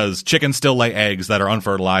 because chickens still lay eggs that are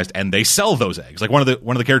unfertilized, and they sell those eggs. Like one of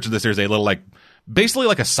the characters in this, there's a little like basically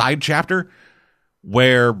like a side chapter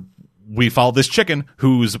where we follow this chicken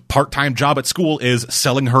whose part-time job at school is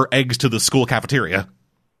selling her eggs to the school cafeteria.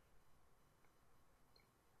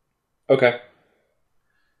 Okay.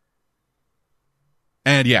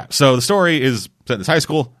 And yeah, so the story is set in this high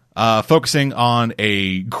school, focusing on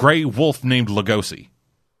a gray wolf named Lugosi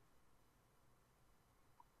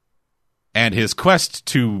and his quest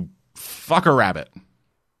to fuck a rabbit,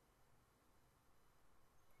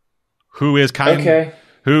 who just kind of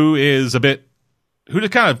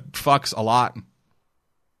fucks a lot.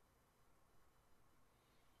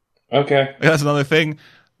 Okay. That's another thing.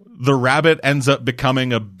 The rabbit ends up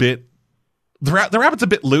becoming a bit... The rabbit's a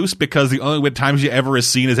bit loose, because the only times you ever is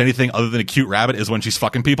seen as anything other than a cute rabbit is when she's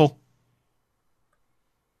fucking people.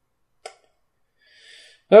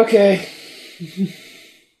 Okay.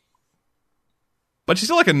 But she's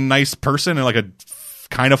still like a nice person and like a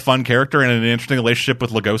kind of fun character and an interesting relationship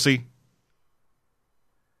with Lugosi.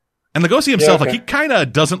 And Lugosi himself, like, he kind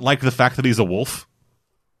of doesn't like the fact that he's a wolf.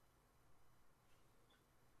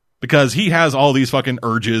 Because he has all these fucking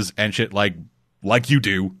urges and shit like you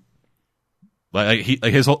do. They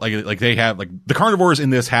have the carnivores in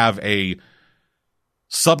this have a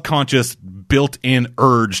subconscious built-in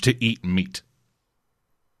urge to eat meat.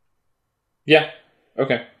 Yeah.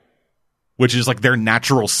 Okay. Which is like their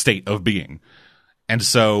natural state of being. And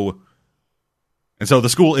so the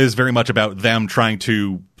school is very much about them trying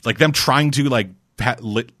to live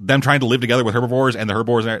together with herbivores, and the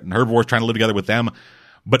herbivores trying to live together with them,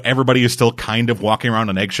 but everybody is still kind of walking around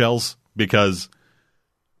on eggshells because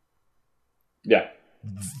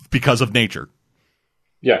of nature.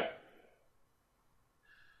 Yeah.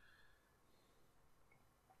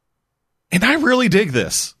 And I really dig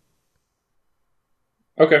this.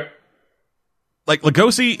 Okay. Like,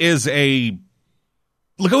 Lugosi is a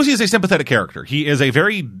sympathetic character. He is a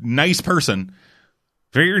very nice person.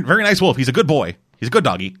 Very, very nice wolf. He's a good boy. He's a good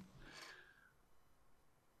doggy.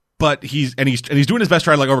 But he's doing his best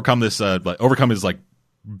to try to overcome his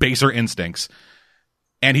baser instincts.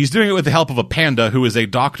 And he's doing it with the help of a panda who is a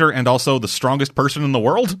doctor and also the strongest person in the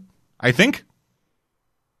world, I think.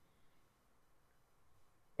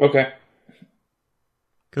 Okay.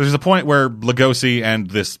 Because there's a point where Lugosi and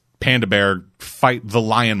this panda bear fight the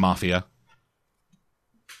lion mafia.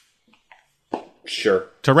 Sure.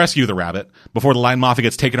 To rescue the rabbit before the lion mafia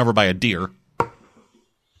gets taken over by a deer.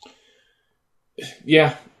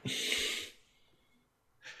 Yeah.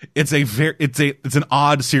 It's an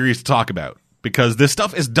odd series to talk about, because this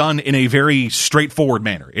stuff is done in a very straightforward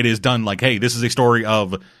manner. It is done like, hey, this is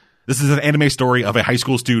This is an anime story of a high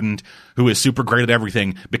school student who is super great at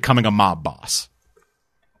everything becoming a mob boss.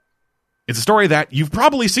 It's a story that you've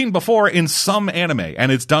probably seen before in some anime,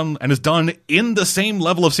 and it's done in the same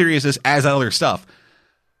level of seriousness as other stuff.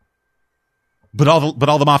 But all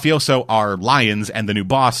the mafioso are lions, and the new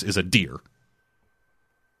boss is a deer.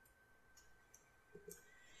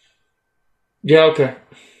 Yeah, okay.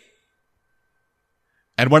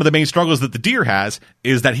 And one of the main struggles that the deer has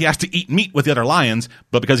is that he has to eat meat with the other lions,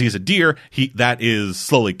 but because he's a deer, that is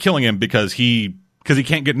slowly killing him because he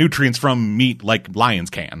can't get nutrients from meat like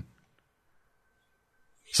lions can.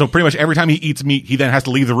 So pretty much every time he eats meat, he then has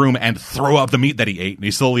to leave the room and throw up the meat that he ate, and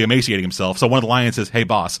he's slowly emaciating himself. So one of the lions says, "Hey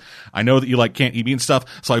boss, I know that you can't eat meat and stuff,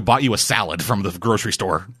 so I bought you a salad from the grocery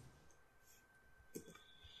store."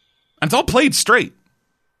 And it's all played straight.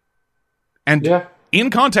 And in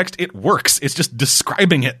context, it works. It's just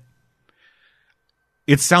describing it.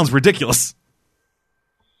 It sounds ridiculous.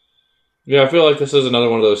 Yeah, I feel like this is another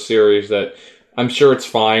one of those series that I'm sure it's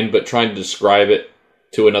fine, but trying to describe it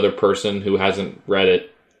to another person who hasn't read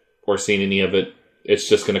it or seen any of it, it's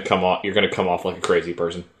just going to come off. You're going to come off like a crazy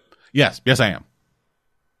person. Yes, I am.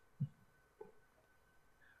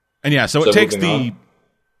 And yeah, so it takes the.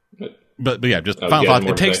 But yeah, just final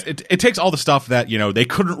thoughts. It takes all the stuff that they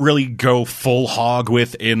couldn't really go full hog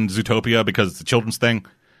with in Zootopia because it's a children's thing.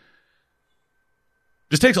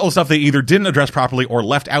 Just takes all the stuff they either didn't address properly or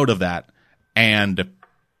left out of that, and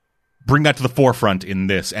bring that to the forefront in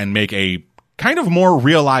this, and make a kind of more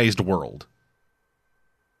realized world.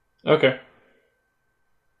 Okay.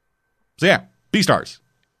 So yeah, B-stars.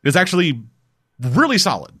 It's actually really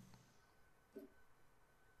solid.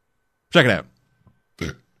 Check it out.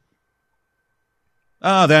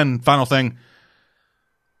 Then, final thing.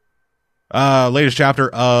 Latest chapter,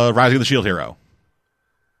 Rising of the Shield Hero.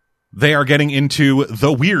 They are getting into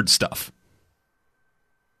the weird stuff.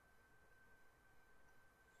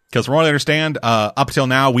 Because from what I understand, up till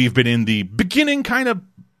now, we've been in the beginning kind of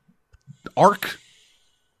arc.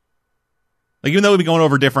 Even though we've been going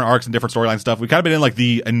over different arcs and different storyline stuff, we've kind of been in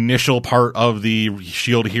the initial part of the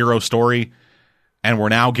Shield Hero story. And we're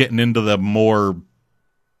now getting into the more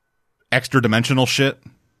extra dimensional shit.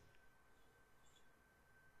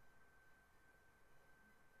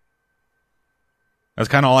 That's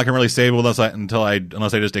kind of all I can really say unless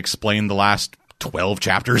I just explain the last 12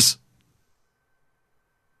 chapters.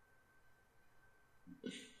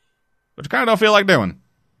 Which I kind of don't feel like doing.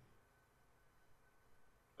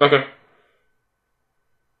 Okay.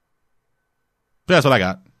 So that's what I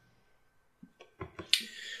got.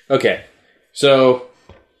 Okay. So,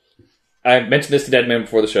 I mentioned this to Deadman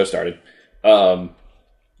before the show started.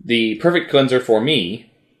 The perfect cleanser for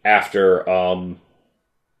me, after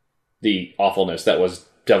the awfulness that was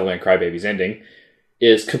Devilman Crybaby's ending,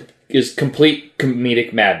 is complete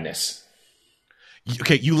comedic madness.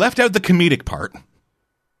 Okay, you left out the comedic part.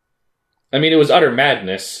 I mean, it was utter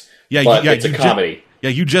madness, but it's a comedy.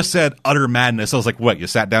 You just said utter madness. I was like, what, you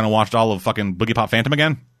sat down and watched all of fucking Boogie Pop Phantom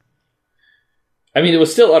again? I mean, it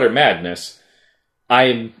was still utter madness.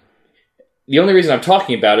 The only reason I'm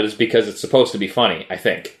talking about it is because it's supposed to be funny, I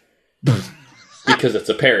think. Because it's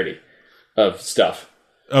a parody of stuff.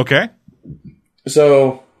 Okay.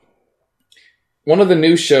 So, one of the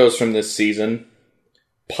new shows from this season,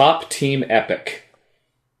 Pop Team Epic.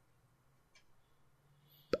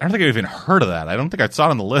 I don't think I've even heard of that. I don't think I saw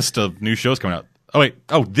it on the list of new shows coming out. Oh, wait.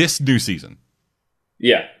 Oh, this new season.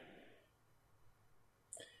 Yeah.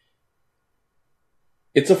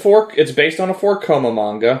 It's based on a 4-koma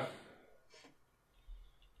manga.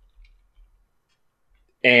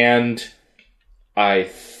 And I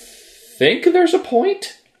think there's a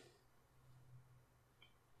point.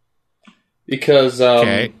 Because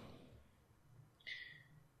the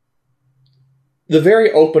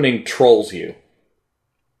very opening trolls you.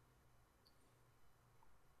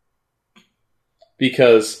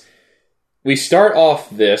 Because we start off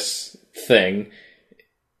this thing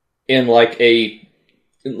in a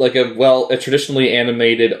traditionally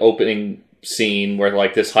animated opening scene where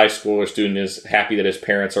this high schooler student is happy that his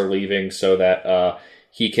parents are leaving so that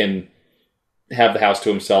he can have the house to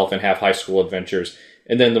himself and have high school adventures.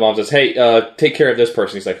 And then the mom says, "Hey, take care of this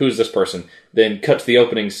person." He's like, "Who's this person?" Then cut to the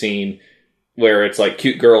opening scene where it's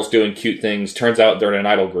cute girls doing cute things. Turns out they're in an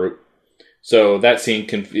idol group. So that scene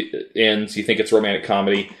ends. You think it's romantic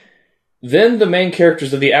comedy. Then the main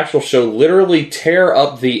characters of the actual show literally tear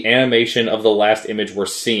up the animation of the last image we're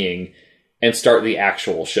seeing and start the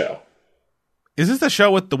actual show. Is this the show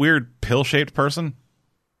with the weird pill-shaped person?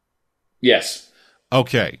 Yes.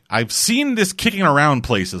 Okay. I've seen this kicking around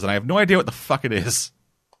places, and I have no idea what the fuck it is.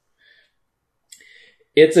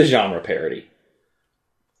 It's a genre parody.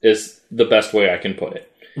 is the best way I can put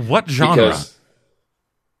it. What genre? Because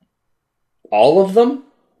all of them?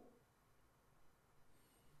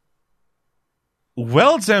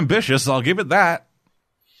 Well, it's ambitious. I'll give it that.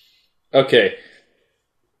 Okay.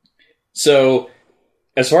 So,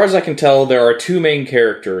 as far as I can tell, there are two main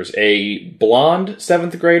characters, a blonde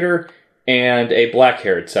 7th grader and a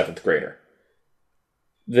black-haired 7th grader.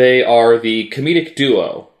 They are the comedic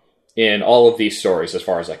duo in all of these stories, as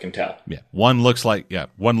far as I can tell. Yeah, one looks like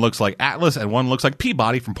Atlas, and one looks like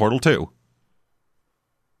Peabody from Portal 2.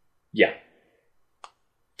 Yeah.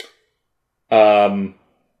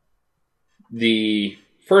 The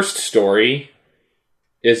first story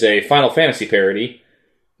is a Final Fantasy parody,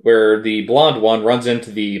 where the blonde one runs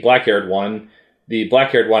into the black-haired one. The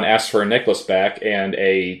black-haired one asks for a necklace back, and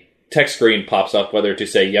a text screen pops up whether to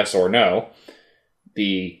say yes or no.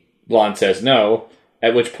 The blonde says no,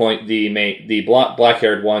 at which point the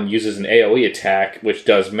black-haired one uses an AoE attack, which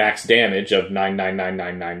does max damage of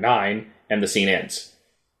 9999999, and the scene ends.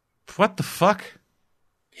 What the fuck?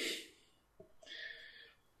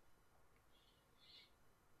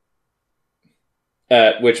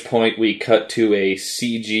 At which point we cut to a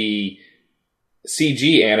CG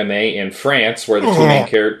anime in France, where the two main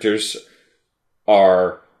characters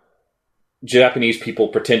are Japanese people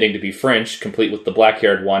pretending to be French, complete with the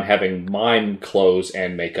black-haired one having mime clothes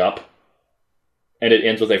and makeup. And it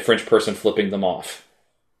ends with a French person flipping them off.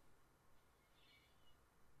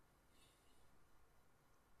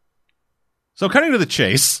 So cutting to the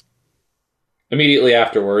chase. Immediately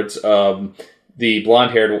afterwards, the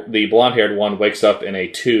blonde-haired one wakes up in a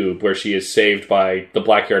tube where she is saved by the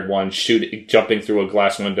black-haired one jumping through a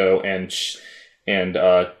glass window and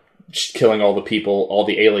killing all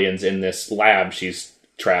the aliens in this lab she's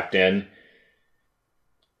trapped in.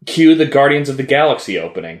 Cue the Guardians of the Galaxy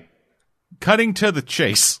opening. Cutting to the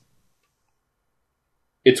chase.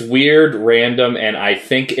 It's weird, random, and I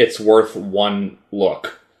think it's worth one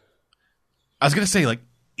look. I was going to say, like,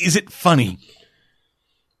 is it funny?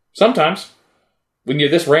 Sometimes. When you're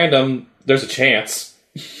this random, there's a chance.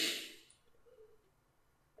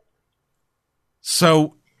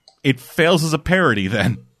 So, it fails as a parody,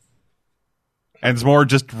 then. And it's more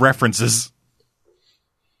just references.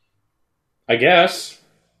 I guess.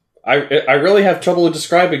 I really have trouble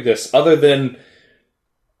describing this, other than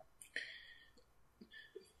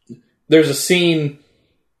there's a scene,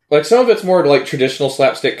 like some of it's more like traditional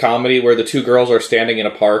slapstick comedy where the two girls are standing in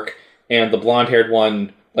a park and the blonde-haired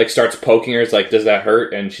one like starts poking her. It's like, does that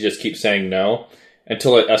hurt? And she just keeps saying no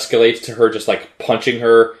until it escalates to her just like punching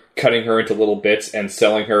her, cutting her into little bits, and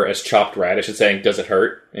selling her as chopped radish and saying, does it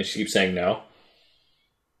hurt? And she keeps saying no.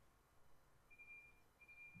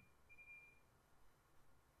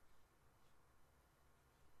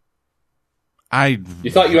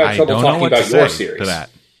 You thought you had trouble talking about your series. To that.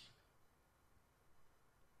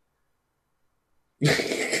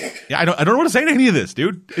 Yeah, I don't know what to say to any of this,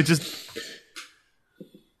 dude. It just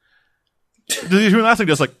the last thing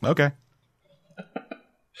just like, okay.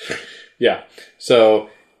 Yeah. So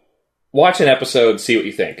watch an episode, see what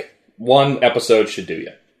you think. One episode should do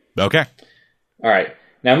you. Okay. All right.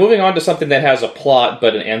 Now moving on to something that has a plot,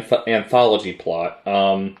 but an anthology plot.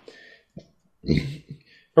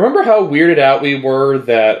 Remember how weirded out we were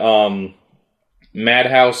that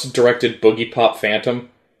Madhouse directed Boogie Pop Phantom?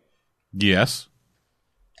 Yes.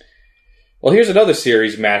 Well, here's another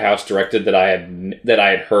series Madhouse directed that I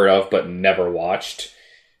had heard of but never watched.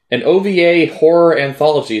 An OVA horror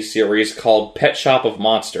anthology series called Pet Shop of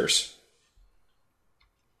Monsters.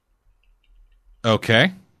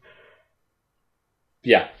 Okay.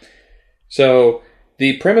 Yeah. So,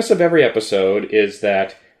 the premise of every episode is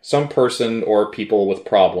that some person or people with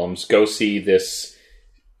problems go see this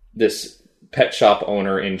pet shop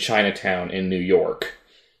owner in Chinatown in New York,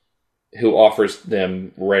 who offers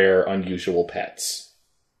them rare, unusual pets,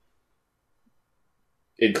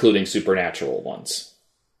 including supernatural ones.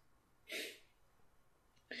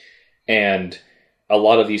 And a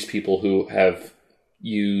lot of these people who have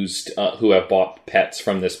bought pets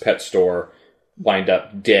from this pet store wind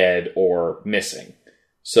up dead or missing.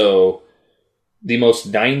 So the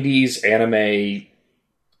most 90s anime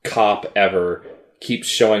cop ever keeps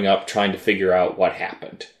showing up trying to figure out what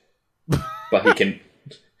happened. But he can...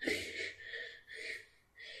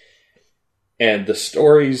 And the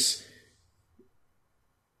stories,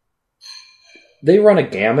 they run a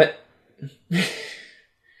gamut.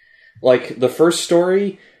 Like, the first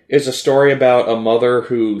story is a story about a mother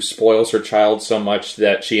who spoils her child so much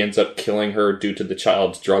that she ends up killing her due to the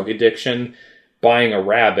child's drug addiction, buying a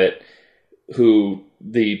rabbit who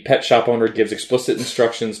the pet shop owner gives explicit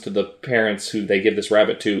instructions to the parents who they give this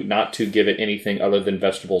rabbit to not to give it anything other than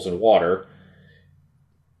vegetables and water.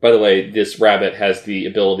 By the way, this rabbit has the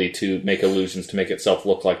ability to make illusions to make itself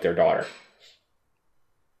look like their daughter.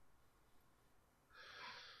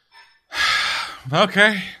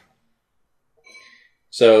 Okay.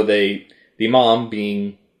 So the mom,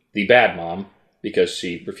 being the bad mom, because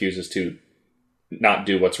she refuses to not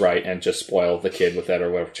do what's right and just spoil the kid with that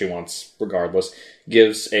or whatever she wants regardless,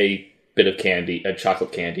 gives a bit of candy, a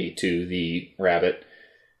chocolate candy, to the rabbit,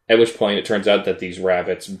 at which point it turns out that these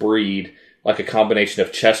rabbits breed like a combination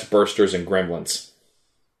of chest bursters and gremlins.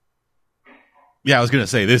 Yeah, I was going to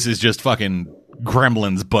say, this is just fucking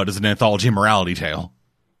Gremlins, but as an anthology morality tale.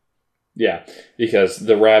 Yeah, because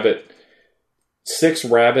the rabbit... 6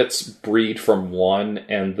 rabbits breed from one,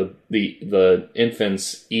 and the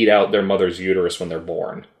infants eat out their mother's uterus when they're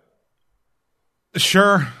born.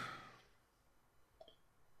 Sure.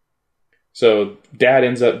 So dad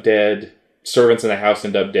ends up dead. Servants in the house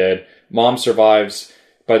end up dead. Mom survives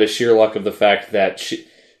by the sheer luck of the fact that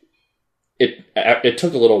it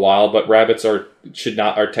took a little while, but rabbits are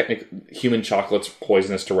technically, human chocolate's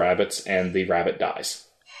poisonous to rabbits, and the rabbit dies.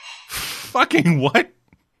 Fucking what?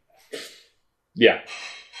 Yeah.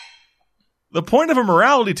 The point of a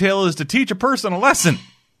morality tale is to teach a person a lesson.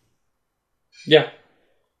 Yeah.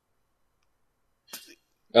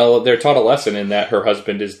 They're taught a lesson in that her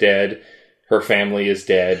husband is dead, her family is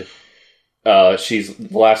dead. The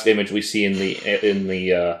last image we see in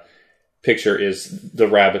the picture is the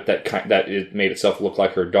rabbit that it made itself look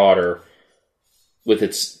like her daughter, with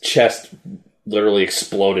its chest literally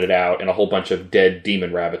exploded out and a whole bunch of dead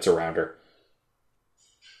demon rabbits around her.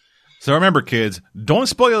 So remember, kids, don't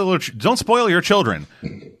spoil your children,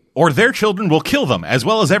 or their children will kill them, as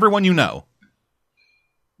well as everyone you know.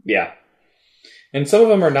 Yeah. And some of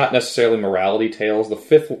them are not necessarily morality tales. The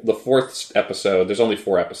fourth episode, there's only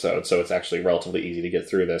 4 episodes, so it's actually relatively easy to get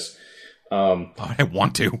through this. I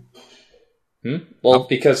want to. Well,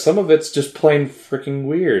 because some of it's just plain freaking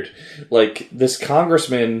weird. Like, this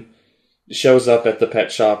congressman shows up at the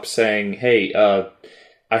pet shop saying, hey,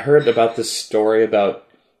 I heard about this story about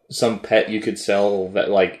some pet you could sell that,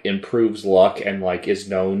 like, improves luck and, like, is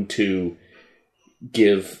known to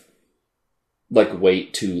give, like,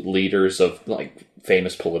 weight to leaders of, like,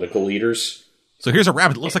 famous political leaders. So here's a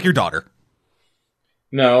rabbit that looks like your daughter.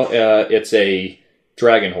 No, it's a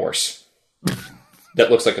dragon horse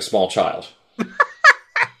that looks like a small child.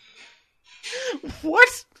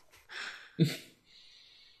 What?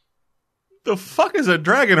 The fuck is a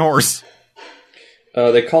dragon horse?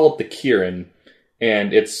 They call it the Kirin.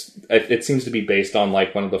 And it seems to be based on,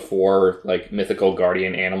 like, one of the 4, like, mythical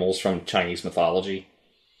guardian animals from Chinese mythology.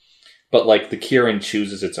 But, like, the Kirin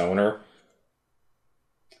chooses its owner.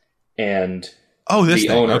 And this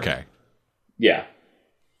thing, owner, okay. Yeah.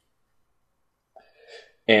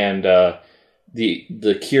 And the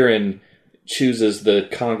Kirin chooses the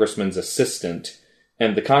congressman's assistant.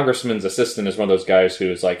 And the congressman's assistant is one of those guys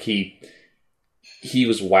who is, like, he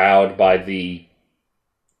was wowed by the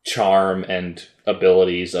charm and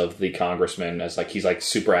abilities of the congressman, as, like, he's, like,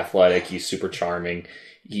 super athletic, he's super charming,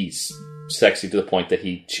 he's sexy to the point that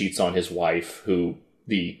he cheats on his wife, who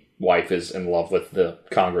the wife is in love with the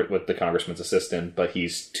congressman's assistant, but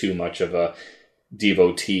he's too much of a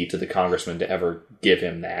devotee to the congressman to ever give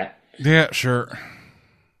him that. Yeah, sure.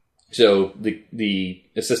 So the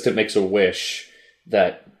assistant makes a wish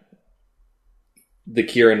that the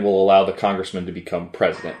Kirin will allow the congressman to become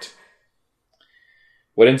president.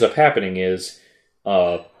 What ends up happening is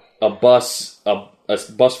a bus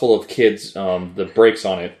full of kids, the brakes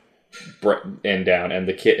on it end down,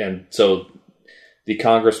 and so the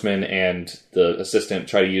congressman and the assistant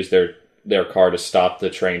try to use their car to stop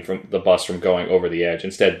the bus from going over the edge.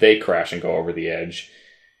 Instead, they crash and go over the edge.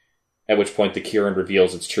 At which point, the Kirin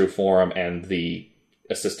reveals its true form, and the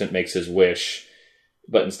assistant makes his wish.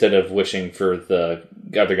 But instead of wishing for the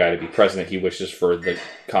other guy to be president, he wishes for the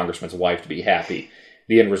congressman's wife to be happy.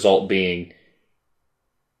 The end result being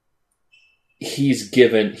he's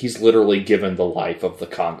literally given the life of the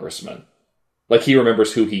congressman. Like, he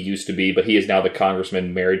remembers who he used to be, but he is now the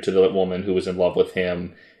congressman married to the woman who was in love with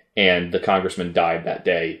him, and the congressman died that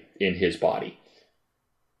day in his body.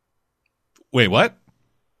 Wait, what?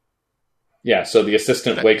 Yeah, so the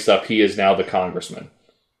assistant wakes up, he is now the congressman.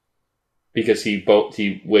 Because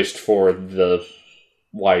he wished for the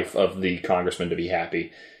wife of the congressman to be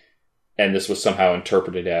happy. And this was somehow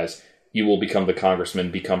interpreted as, you will become the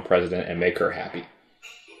congressman, become president, and make her happy.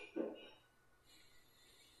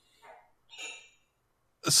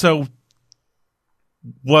 So,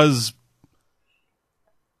 was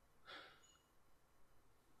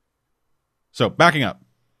So backing up,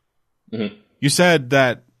 Mm-hmm. you said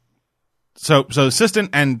that so assistant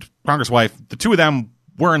and Congress wife, the two of them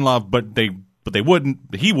were in love, but he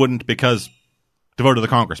wouldn't because devoted to the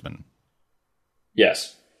congressman.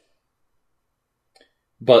 Yes.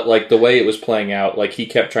 But, like, the way it was playing out, like, he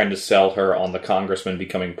kept trying to sell her on the congressman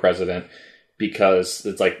becoming president because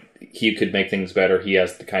it's like he could make things better. He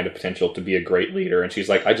has the kind of potential to be a great leader. And she's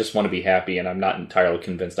like, I just want to be happy, and I'm not entirely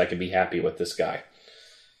convinced I can be happy with this guy.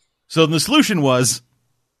 So the solution was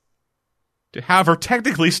to have her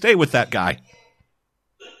technically stay with that guy.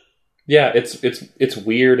 Yeah, it's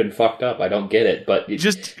weird and fucked up. I don't get it, but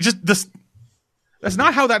Just this. That's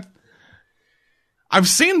not how that. I've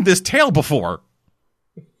seen this tale before.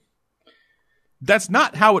 That's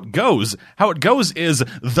not how it goes. How it goes is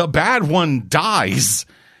the bad one dies,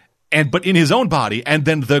 but in his own body, and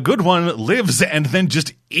then the good one lives and then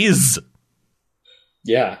just is.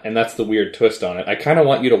 yeah, and that's the weird twist on it. I kind of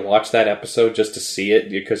want you to watch that episode just to see it,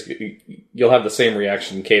 because you'll have the same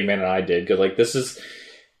reaction Caveman and I did. Because, like, this is,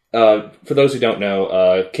 for those who don't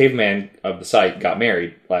know, Caveman of the site got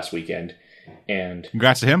married last weekend, and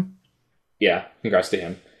Congrats to him. yeah, congrats to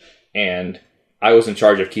him. And I was in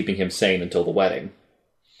charge of keeping him sane until the wedding.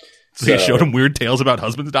 So you showed him weird tales about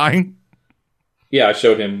husbands dying? Yeah, I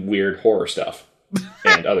showed him weird horror stuff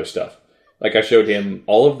and other stuff. Like, I showed him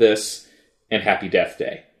all of this and Happy Death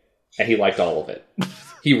Day, and he liked all of it.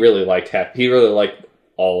 He really liked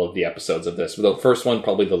all of the episodes of this. The first one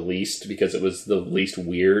probably the least, because it was the least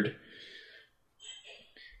weird.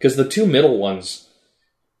 Because the two middle ones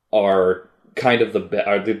are kind of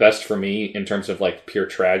the best for me in terms of, like, pure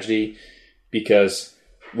tragedy, because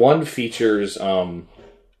one features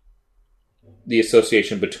the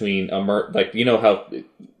association between like, you know how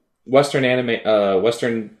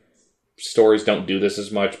Western stories don't do this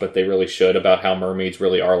as much, but they really should, about how mermaids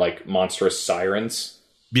really are like monstrous sirens.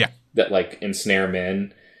 Yeah. That, like, ensnare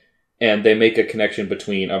men, and they make a connection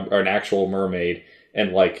between an actual mermaid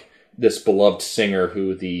and, like, this beloved singer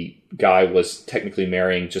who the guy was technically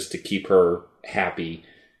marrying just to keep her happy.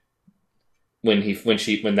 When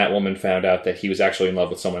that woman found out that he was actually in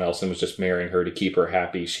love with someone else and was just marrying her to keep her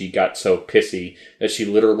happy, she got so pissy that she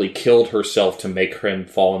literally killed herself to make him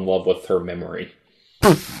fall in love with her memory.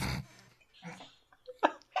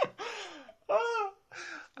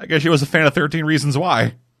 I guess she was a fan of 13 Reasons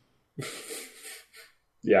Why.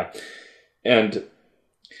 Yeah. And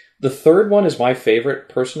the third one is my favorite,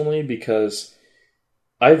 personally, because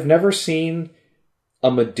I've never seen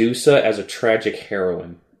a Medusa as a tragic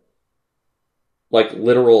heroine. Like,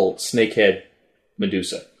 literal snakehead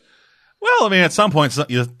Medusa. Well, I mean, at some point,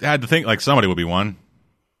 you had to think, like, somebody would be one.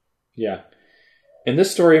 Yeah. In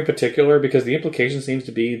this story in particular, because the implication seems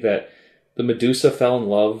to be that the Medusa fell in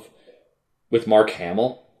love with Mark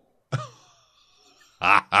Hamill.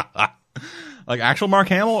 Like actual Mark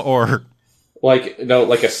Hamill, or like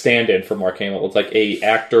a stand-in for Mark Hamill. It's like a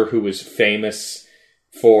actor who was famous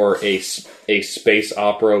for a space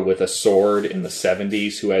opera with a sword in the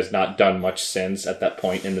 70s, who has not done much since at that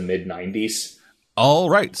point in the mid-90s. All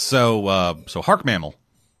right, so Hark Mammal.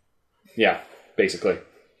 Yeah, basically.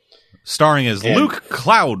 Starring as Luke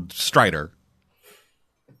Cloudstrider.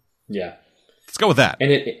 Yeah. Let's go with that.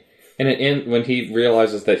 And when he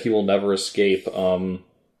realizes that he will never escape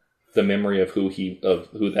the memory of who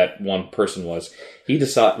that one person was, he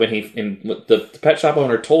decides, when the pet shop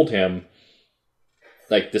owner told him,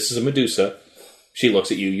 like, this is a Medusa, she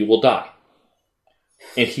looks at you, you will die.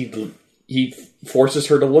 And he forces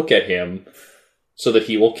her to look at him so that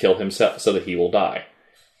he will kill himself, so that he will die.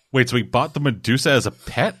 Wait, so he bought the Medusa as a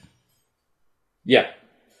pet? Yeah.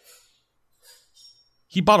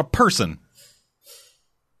 He bought a person.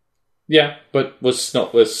 Yeah, but was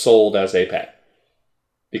sold as a pet.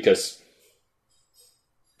 Because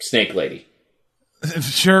Snake Lady.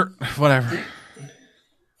 Sure, whatever.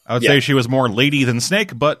 I would say she was more lady than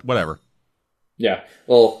snake, but whatever. Yeah.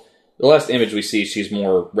 Well, the last image we see, she's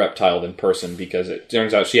more reptile than person, because it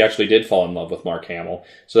turns out she actually did fall in love with Mark Hamill,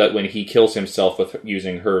 so that when he kills himself with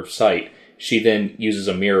using her sight, she then uses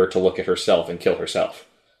a mirror to look at herself and kill herself.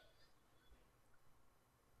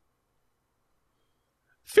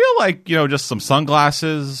 Feel like, just some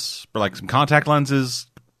sunglasses or like some contact lenses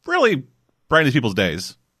really brighten these people's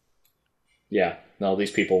days. Yeah. No,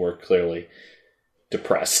 these people were clearly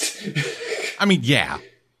depressed. I mean, yeah.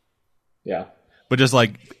 Yeah. But just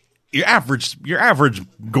like your average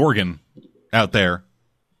Gorgon out there.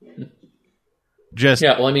 Just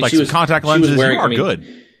yeah, well, I mean, like she was contact lenses,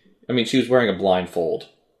 good. I mean, she was wearing a blindfold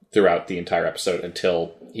throughout the entire episode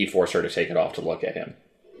until he forced her to take it off to look at him.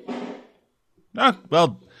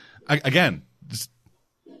 Well, again, just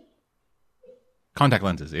contact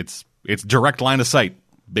lenses. It's It's direct line of sight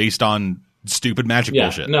based on stupid magic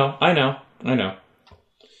bullshit. No, I know.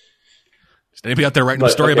 Is anybody out there writing a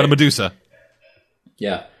story about a Medusa?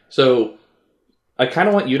 Yeah. So I kind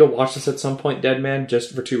of want you to watch this at some point, Deadman,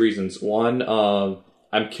 just for two reasons. One,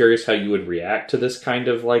 I'm curious how you would react to this kind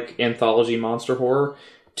of like anthology monster horror.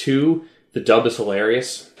 Two, the dub is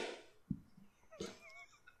hilarious.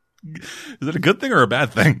 Is it a good thing or a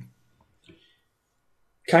bad thing?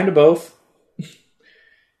 Kind of both.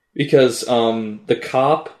 Because the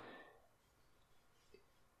cop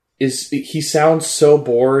he sounds so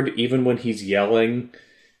bored even when he's yelling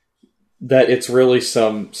that it's really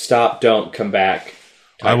some stop, don't, come back.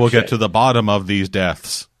 I will get to the bottom of these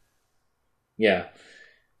deaths. Yeah.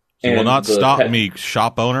 You will not stop me,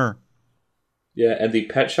 shop owner. Yeah, and the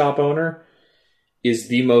pet shop owner is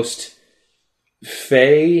the most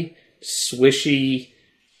fey, swishy,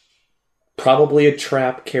 probably a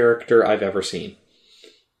trap character I've ever seen.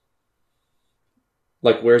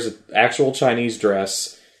 Like, wears an actual Chinese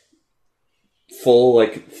dress, full,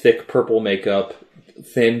 like, thick purple makeup,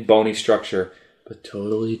 thin, bony structure, but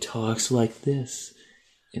totally talks like this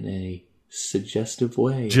in a suggestive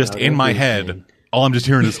way. Just in my head, all I'm just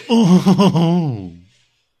hearing is, oh.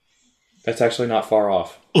 That's actually not far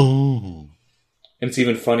off. Oh. And it's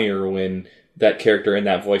even funnier when that character in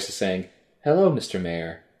that voice is saying, "Hello, Mr.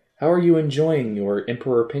 Mayor. How are you enjoying your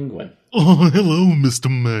Emperor Penguin?" Oh, hello,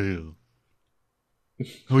 Mr. Mayor.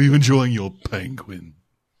 How are you enjoying your penguin?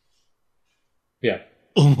 Yeah.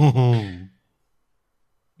 Oh.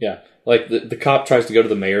 Yeah. Like, the cop tries to go to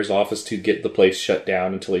the mayor's office to get the place shut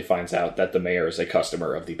down until he finds out that the mayor is a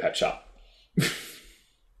customer of the pet shop.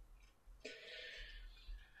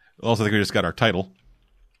 Also, I think we just got our title.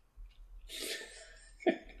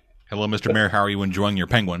 Hello, Mr. Mayor. How are you enjoying your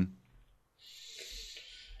penguin?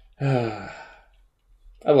 I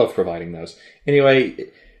love providing those. Anyway,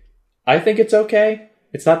 I think it's okay.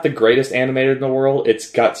 It's not the greatest animated in the world.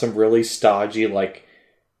 It's got some really stodgy, like,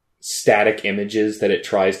 static images that it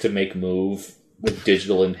tries to make move with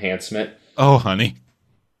digital enhancement. Oh, honey.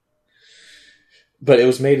 But it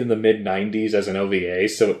was made in the mid-90s as an OVA,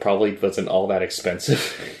 so it probably wasn't all that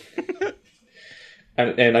expensive.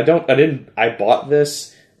 and I bought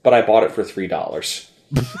this, but I bought it for $3.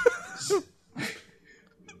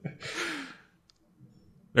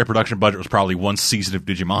 Their production budget was probably one season of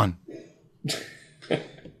Digimon.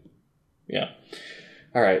 Yeah.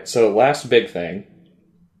 All right, so last big thing.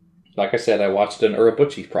 Like I said, I watched an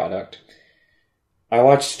Urabuchi product. I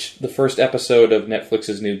watched the first episode of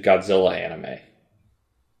Netflix's new Godzilla anime.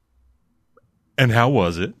 And how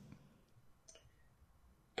was it?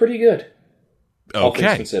 Pretty good. All Okay.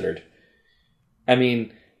 things considered. I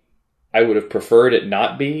mean, I would have preferred it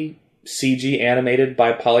not be CG animated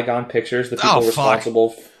by Polygon Pictures, the people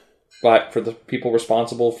responsible for the people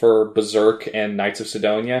responsible for Berserk and Knights of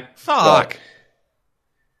Sidonia. Fuck. But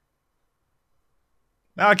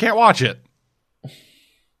now I can't watch it.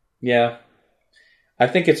 yeah. I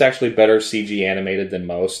think it's actually better CG animated than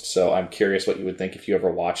most, so I'm curious what you would think if you ever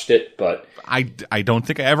watched it, but I don't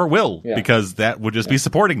think I ever will, because that would just be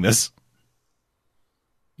supporting this.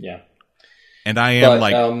 Yeah. And I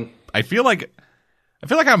am I feel like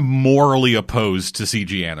I'm morally opposed to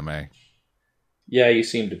CG anime. Yeah, you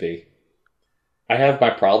seem to be. I have my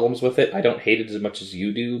problems with it. I don't hate it as much as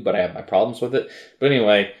you do, but I have my problems with it. But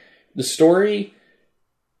anyway, the story,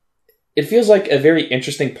 it feels like a very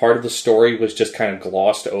interesting part of the story was just kind of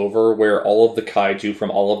glossed over, where all of the kaiju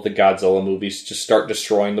from all of the Godzilla movies just start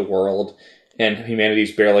destroying the world, and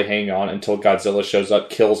humanity's barely hanging on until Godzilla shows up,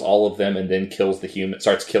 kills all of them, and then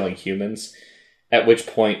starts killing humans. At which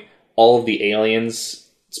point, all of the aliens,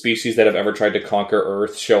 species that have ever tried to conquer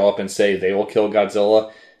Earth, show up and say they will kill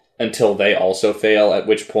Godzilla until they also fail, at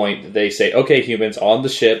which point they say, "Okay, humans, on the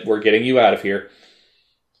ship, we're getting you out of here."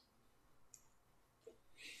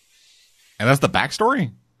 And that's the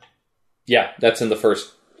backstory? Yeah, that's in the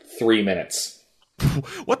first 3 minutes.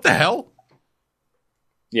 What the hell?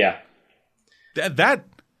 Yeah. That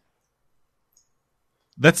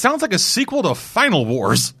sounds like a sequel to Final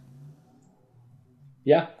Wars.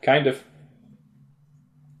 Yeah, kind of.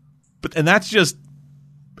 But that's just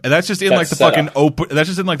in the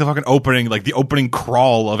fucking opening, like the opening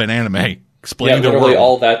crawl of an anime explaining the world.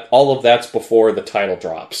 Literally all of that's before the title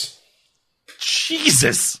drops.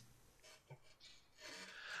 Jesus.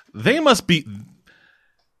 They must be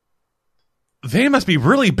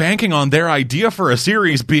really banking on their idea for a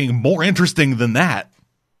series being more interesting than that.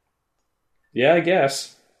 Yeah, I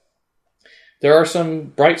guess. There are some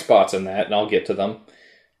bright spots in that, and I'll get to them.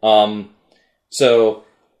 So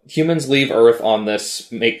humans leave Earth on this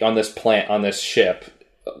ship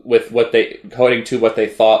with according to what they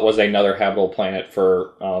thought was another habitable planet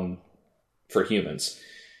for humans.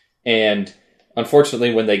 And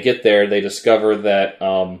unfortunately, when they get there, they discover that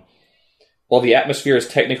while the atmosphere is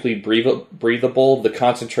technically breathable, the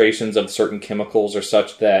concentrations of certain chemicals are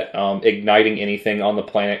such that igniting anything on the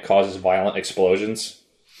planet causes violent explosions.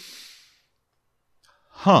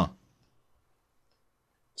 Huh.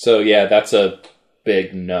 So yeah, that's a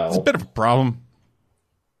big no. It's a bit of a problem.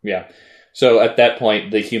 Yeah. So at that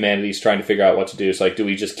point, the humanity's trying to figure out what to do. It's like, do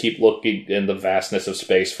we just keep looking in the vastness of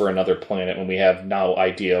space for another planet when we have no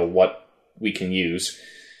idea what we can use?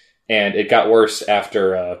 And it got worse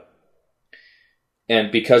after...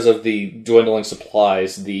 and because of the dwindling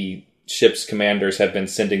supplies, the ship's commanders have been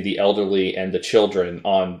sending the elderly and the children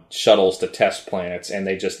on shuttles to test planets, and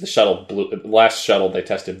the last shuttle they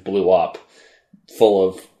tested blew up, full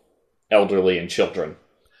of elderly and children.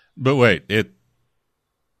 But wait, if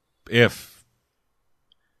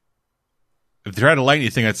they try to light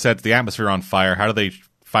anything that sets the atmosphere on fire, how do they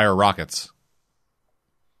fire rockets?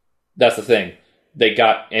 That's the thing. They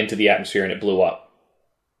got into the atmosphere and it blew up.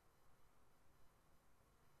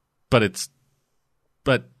 But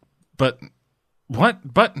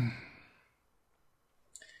what? But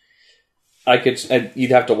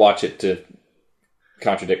you'd have to watch it to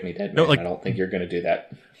contradict me, Dead Man. No, I don't think you're going to do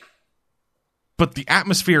that. But the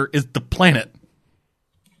atmosphere is the planet.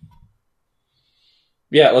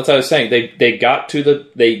 Yeah, that's what I was saying. They got to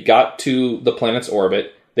the planet's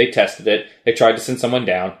orbit. They tested it. They tried to send someone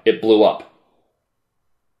down. It blew up.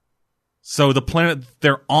 So the planet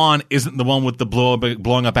they're on isn't the one with the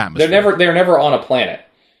blowing up atmosphere. They're never on a planet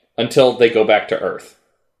until they go back to Earth.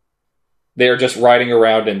 They are just riding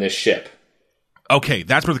around in this ship. Okay,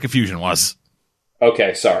 that's where the confusion was.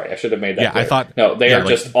 Okay, sorry. I should have made that clear. I thought... No, they are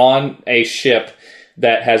just on a ship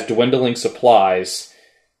that has dwindling supplies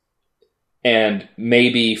and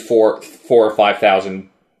maybe 4,000 or 5,000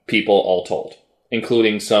 people all told,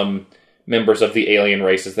 including some members of the alien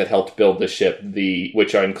races that helped build the ship,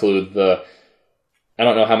 which include I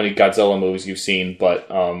don't know how many Godzilla movies you've seen,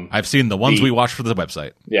 but... I've seen the ones we watched for the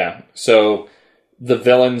website. Yeah, so the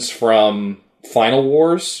villains from Final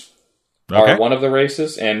Wars... are one of the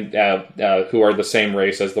races, and who are the same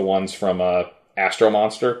race as the ones from Astro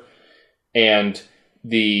Monster, and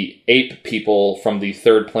the ape people from the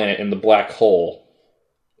third planet in the black hole,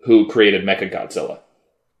 who created Mechagodzilla.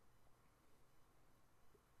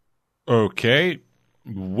 Okay,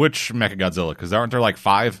 which Mechagodzilla? Because aren't there like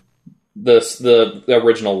 5? The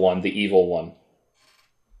original one, the evil one.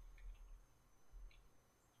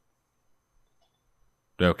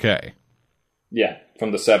 Okay. Yeah,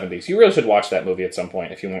 from the 70s. You really should watch that movie at some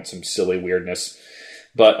point if you want some silly weirdness.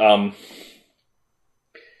 But,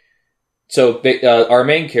 so our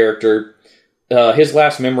main character, his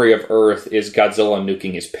last memory of Earth is Godzilla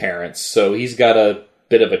nuking his parents, so he's got a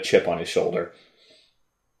bit of a chip on his shoulder.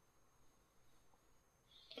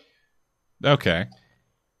 Okay.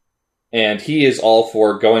 And he is all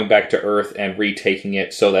for going back to Earth and retaking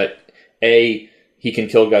it so that, A, he can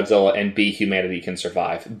kill Godzilla, and B, humanity can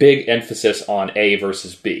survive. Big emphasis on A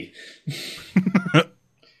versus B.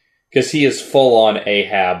 Because he is full on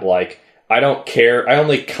Ahab, like, I don't care, I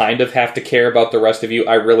only kind of have to care about the rest of you,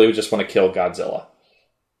 I really just want to kill Godzilla.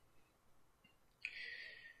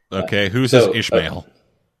 Okay, who's his Ishmael?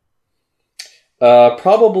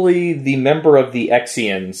 Probably the member of the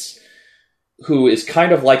Exians, who is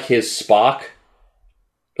kind of like his Spock.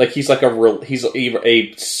 Like, he's like he's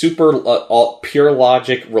a super pure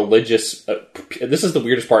logic religious... this is the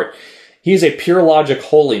weirdest part. He's a pure logic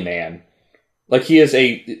holy man. Like,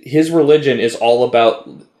 his religion is all about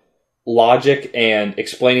logic and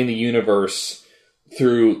explaining the universe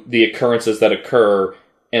through the occurrences that occur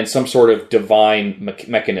and some sort of divine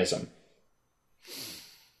mechanism.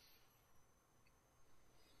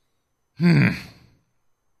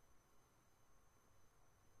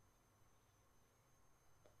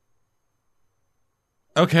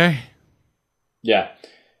 Okay. Yeah.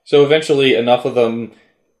 So eventually, enough of them,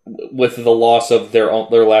 with the loss of their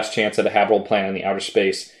last chance at a habitable planet in the outer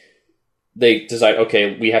space, they decide,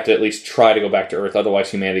 okay, we have to at least try to go back to Earth,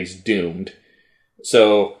 otherwise humanity's doomed.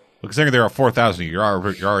 So... considering there are 4,000 of you, you're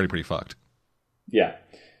already pretty fucked. Yeah.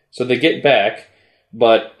 So they get back,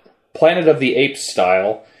 but Planet of the Apes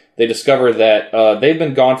style, they discover that they've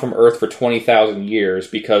been gone from Earth for 20,000 years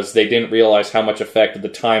because they didn't realize how much effect the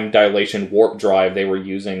time dilation warp drive they were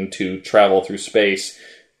using to travel through space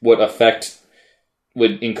would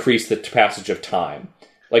increase the passage of time.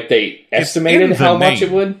 Like, they estimated how much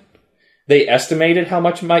it would. They estimated how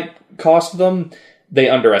much it might cost them. They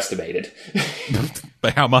underestimated.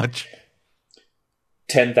 By how much?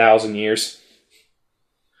 10,000 years.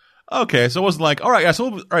 Okay, so it wasn't like, all right, yeah,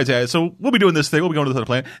 all right, yeah, so we'll be doing this thing. We'll be going to this other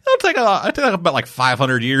planet. It'll take about like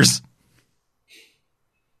 500 years.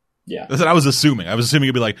 Yeah. That's what I was assuming. I was assuming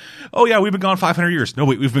it'd be like, oh yeah, we've been gone 500 years. No,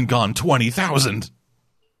 wait, we've been gone 20,000.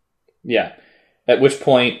 Yeah. At which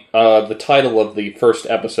point, the title of the first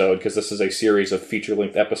episode, because this is a series of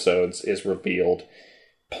feature-length episodes, is revealed.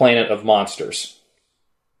 Planet of Monsters.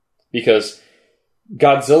 Because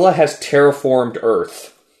Godzilla has terraformed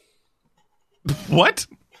Earth. What?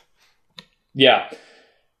 Yeah.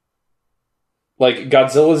 Like,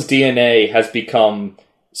 Godzilla's DNA has become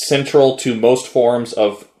central to most forms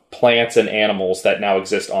of plants and animals that now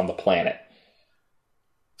exist on the planet.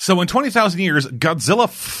 So in 20,000 years, Godzilla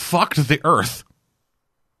fucked the Earth.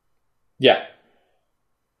 Yeah.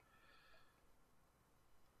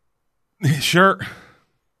 Sure.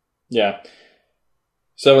 Yeah.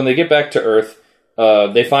 So when they get back to Earth,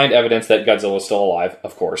 they find evidence that Godzilla's still alive,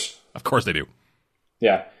 of course. Of course they do.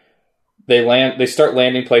 Yeah. They start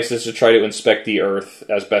landing places to try to inspect the Earth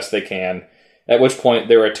as best they can, at which point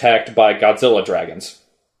they're attacked by Godzilla dragons.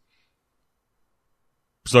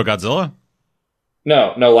 So Godzilla?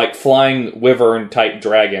 No, like flying wyvern-type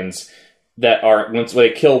dragons that are, once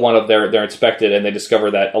they kill one of they're inspected, and they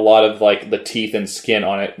discover that a lot of like the teeth and skin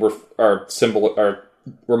on it are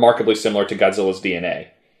remarkably similar to Godzilla's DNA.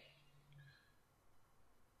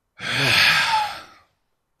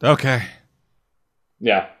 Okay.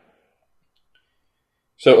 Yeah.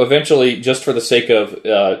 So eventually, just for the sake of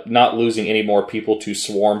not losing any more people to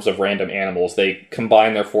swarms of random animals, they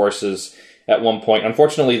combine their forces at one point.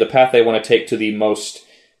 Unfortunately, the path they want to take to the most,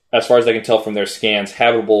 as far as I can tell from their scans,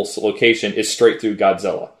 habitable location is straight through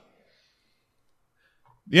Godzilla.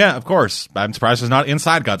 Yeah, of course. I'm surprised it's not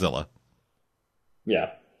inside Godzilla.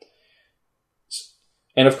 Yeah.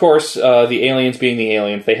 And of course, the aliens being the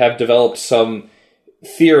aliens, they have developed some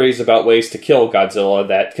theories about ways to kill Godzilla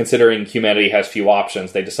that, considering humanity has few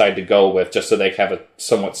options, they decide to go with just so they have a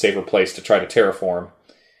somewhat safer place to try to terraform.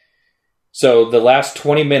 So the last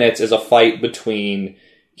 20 minutes is a fight between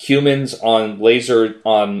humans on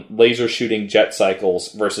laser shooting jet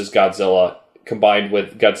cycles versus Godzilla, combined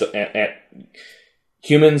with Godzilla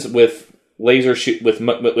humans with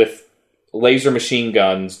with laser machine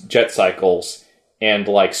guns, jet cycles, and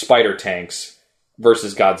like spider tanks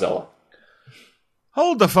versus Godzilla.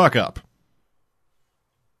 Hold the fuck up.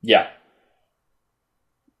 Yeah.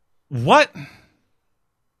 What?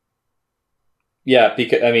 Yeah,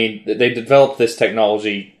 because I mean, they developed this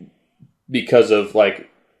technology because of like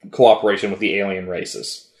cooperation with the alien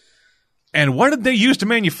races. And what did they use to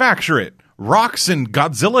manufacture it? Rocks and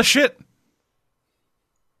Godzilla shit?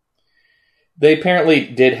 They apparently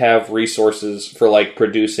did have resources for like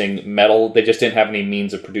producing metal. They just didn't have any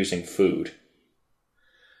means of producing food.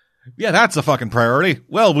 Yeah, that's a fucking priority.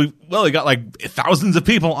 Well, we got like thousands of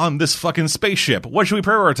people on this fucking spaceship. What should we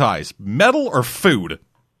prioritize? Metal or food?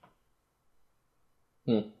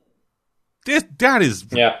 That is...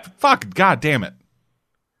 Yeah. Fuck, god damn it.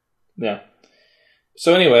 Yeah.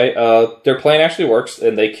 So anyway, their plan actually works,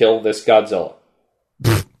 and they kill this Godzilla.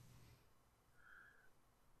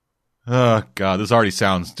 Oh, God, this already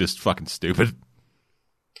sounds just fucking stupid.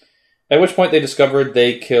 At which point they discovered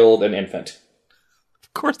they killed an infant.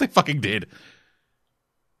 Of course they fucking did.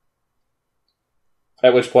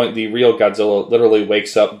 At which point the real Godzilla literally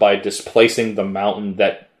wakes up by displacing the mountain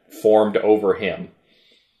that formed over him.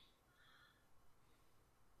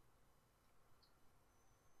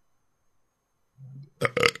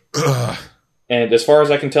 And as far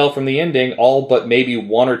as I can tell from the ending, all but maybe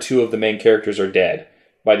one or two of the main characters are dead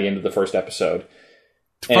by the end of the first episode.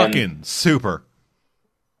 Fucking super.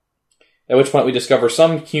 At which point we discover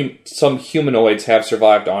some humanoids have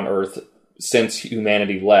survived on Earth since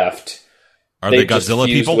humanity left. Are they Godzilla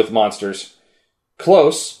people? With monsters.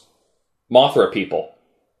 Close. Mothra people.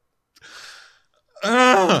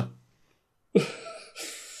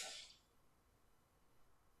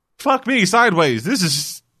 Fuck me sideways. This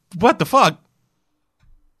is... What the fuck?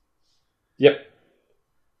 Yep.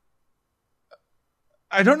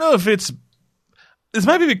 I don't know if it's... This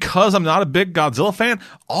might be because I'm not a big Godzilla fan.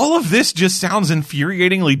 All of this just sounds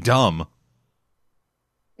infuriatingly dumb.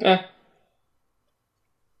 Not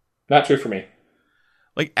true for me.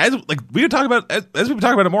 As we've been talking about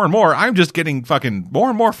it more and more, I'm just getting fucking more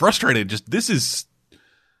and more frustrated. Just this is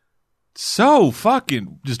so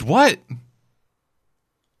fucking just what?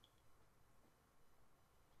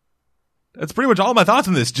 That's pretty much all my thoughts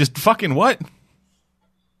on this. Just fucking what?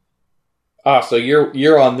 So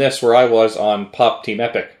you're on this where I was on Pop Team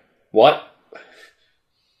Epic. What?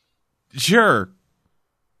 Sure.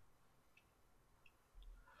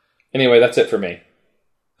 Anyway, that's it for me.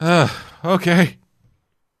 Okay.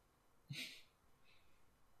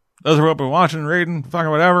 Those are what we're watching, reading,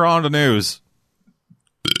 fucking whatever, on the news.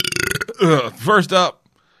 First up,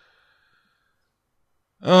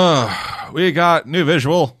 we got new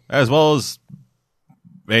visual, as well as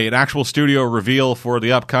an actual studio reveal for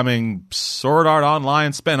the upcoming Sword Art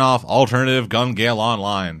Online spinoff, Alternative Gun Gale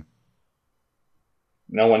Online.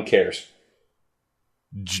 No one cares.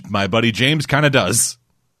 My buddy James kind of does.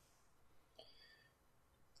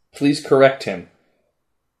 Please correct him.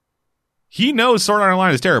 He knows Sword Art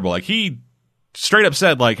Online is terrible. Like, he straight up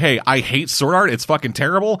said, like, hey, I hate Sword Art. It's fucking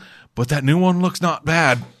terrible, but that new one looks not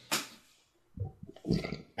bad.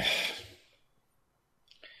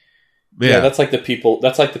 Yeah, that's like the people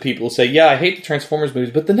who say, yeah, I hate the Transformers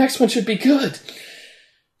movies, but the next one should be good.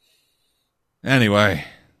 Anyway.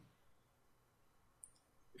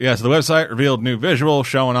 Yeah, so the website revealed new visual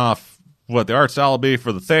showing off what the art style will be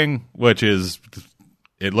for the thing, which is,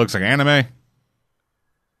 it looks like anime.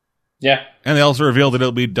 Yeah. And they also revealed that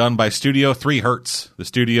it'll be done by Studio 3 Hertz, the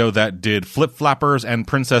studio that did Flip Flappers and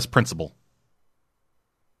Princess Principal.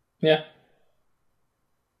 Yeah.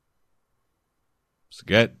 So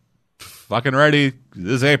get fucking ready.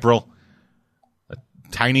 This is April. A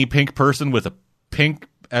tiny pink person with a pink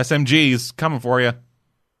SMG's coming for you.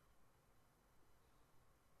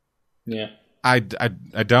 Yeah. I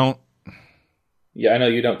don't. Yeah, I know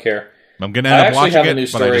you don't care. I'm going to end up watching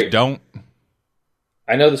it, but I just don't.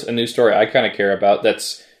 I know a new story I kind of care about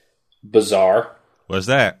that's bizarre. What's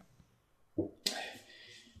that?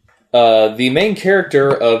 The main character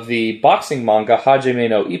of the boxing manga Hajime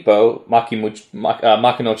no Ippo,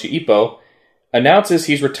 Makinochi Ippo, announces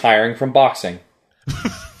he's retiring from boxing.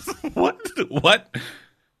 What?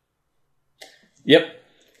 Yep.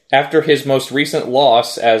 After his most recent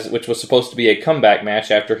loss, which was supposed to be a comeback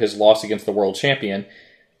match after his loss against the world champion,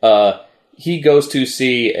 he goes to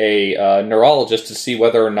see a neurologist to see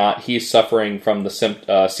whether or not he's suffering from the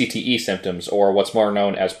CTE symptoms, or what's more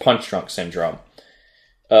known as punch drunk syndrome.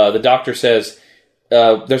 The doctor says,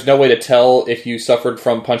 there's no way to tell if you suffered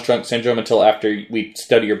from punch drunk syndrome until after we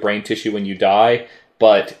study your brain tissue when you die,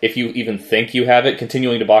 but if you even think you have it,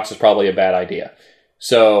 continuing to box is probably a bad idea.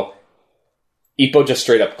 So, Ippo just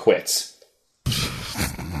straight up quits.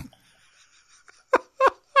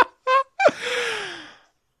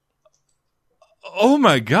 Oh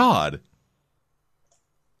my god.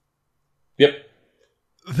 Yep.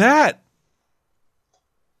 That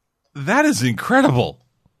is incredible.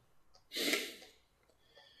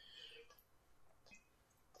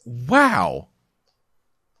 Wow.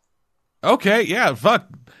 Okay, yeah, fuck.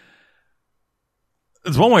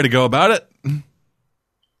 There's one way to go about it.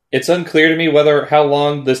 It's unclear to me how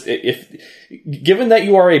long this, given that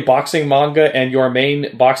you are a boxing manga and your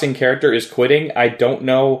main boxing character is quitting, I don't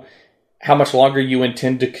know how much longer you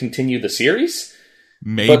intend to continue the series.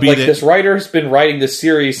 Maybe but this writer has been writing this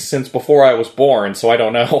series since before I was born, so I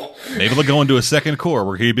don't know. Maybe they'll go into a second core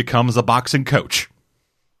where he becomes a boxing coach.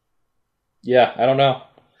 Yeah, I don't know.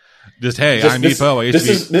 I'm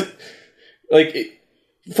Ippo.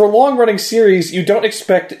 For a long-running series, you don't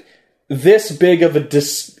expect this big of a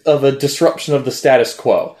disruption of the status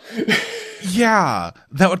quo. Yeah,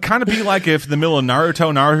 that would kind of be like if in the middle of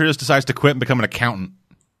Naruto just decides to quit and become an accountant.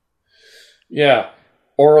 Yeah.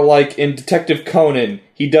 Or like in Detective Conan,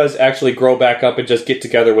 he does actually grow back up and just get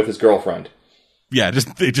together with his girlfriend. Yeah,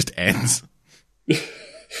 it just ends.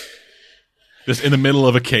 Just in the middle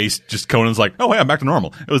of a case, just Conan's like, oh, hey, I'm back to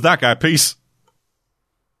normal. It was that guy. Peace.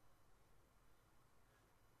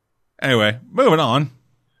 Anyway, moving on.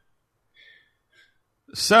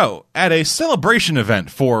 So, at a celebration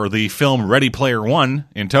event for the film Ready Player One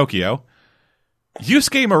in Tokyo,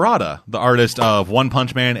 Yusuke Murata, the artist of One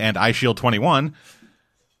Punch Man and Eyeshield 21,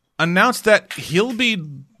 announced that he'll be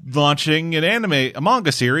launching a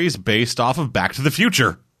manga series based off of Back to the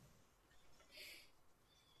Future.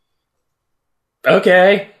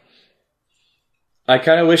 Okay. I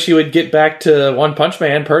kind of wish he would get back to One Punch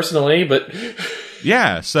Man personally, but...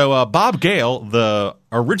 Yeah, so Bob Gale, the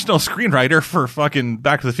original screenwriter for fucking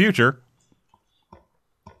Back to the Future,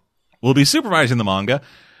 will be supervising the manga,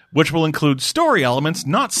 which will include story elements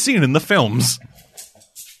not seen in the films.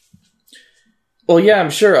 Well, yeah,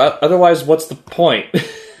 I'm sure. Otherwise, what's the point?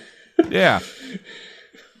 Yeah.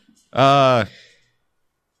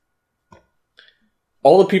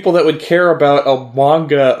 All the people that would care about a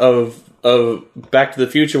manga of Back to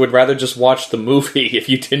the Future would rather just watch the movie if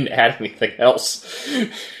you didn't add anything else.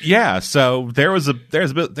 Yeah, so there was a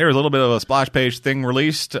little bit of a splash page thing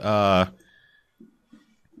released. It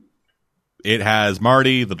has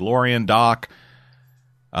Marty, the DeLorean, Doc,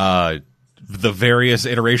 the various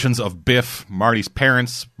iterations of Biff, Marty's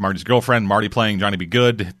parents, Marty's girlfriend, Marty playing Johnny B.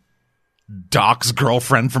 Good, Doc's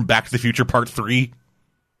girlfriend from Back to the Future Part 3.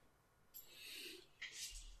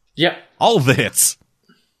 Yeah. All of the hits.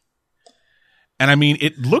 And I mean,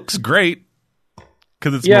 it looks great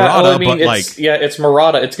because it's Murata, it's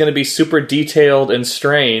Murata. It's going to be super detailed and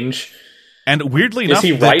strange. And weirdly enough, is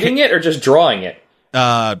he writing it or just drawing it?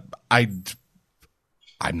 I'm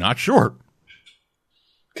not sure.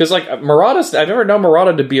 Because Murata's, I've never known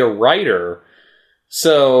Murata to be a writer.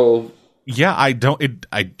 So yeah, I don't.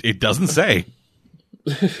 It doesn't say.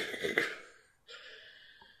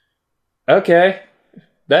 Okay,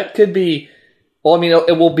 that could be. Well, I mean,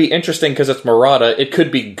 it will be interesting because it's Murata. It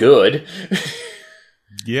could be good.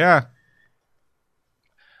 Yeah.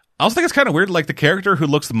 I also think it's kind of weird. Like the character who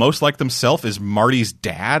looks the most like themselves is Marty's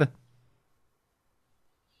dad.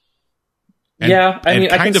 Yeah, I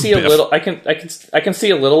mean, I can see Biff. A little. I can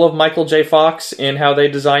see a little of Michael J. Fox in how they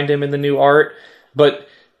designed him in the new art, but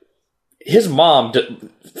his mom,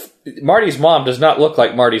 Marty's mom, does not look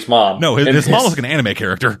like Marty's mom. No, his mom looks like an anime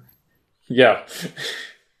character. Yeah.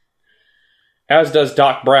 As does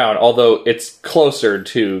Doc Brown, although it's closer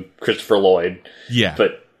to Christopher Lloyd. Yeah.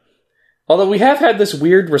 But although we have had this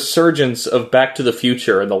weird resurgence of Back to the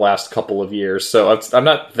Future in the last couple of years, so I'm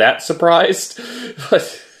not that surprised.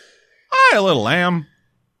 But I a little am.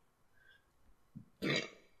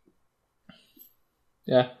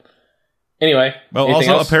 Yeah. Anyway. Well,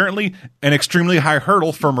 also else? Apparently an extremely high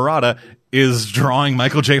hurdle for Murata is drawing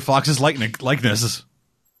Michael J. Fox's likenesses.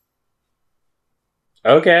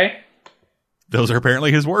 Okay. Those are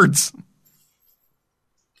apparently his words.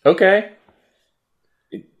 Okay.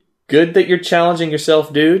 Good that you're challenging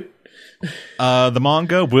yourself, dude. The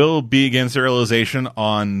manga will begin serialization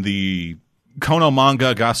on the Kono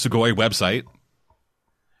Manga ga Sugoi website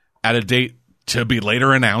at a date to be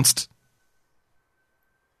later announced.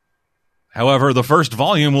 However, the first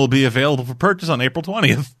volume will be available for purchase on April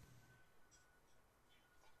 20th.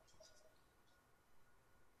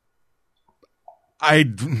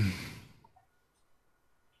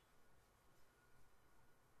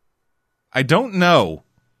 I don't know.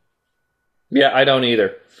 Yeah, I don't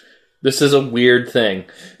either. This is a weird thing.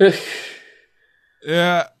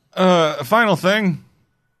 Yeah. Final thing.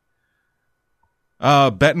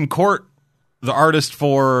 Betancourt, the artist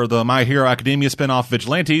for the My Hero Academia spinoff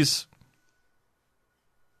Vigilantes,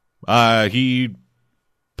 he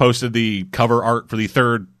posted the cover art for the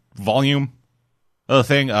third volume of the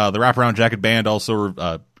thing. The Wraparound Jacket Band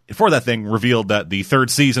also, for that thing, revealed that the third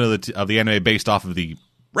season of the anime based off of the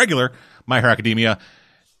regular My Hero Academia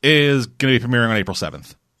is going to be premiering on April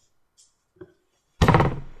 7th.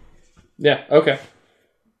 Yeah, okay.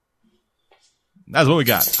 That's what we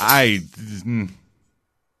got. This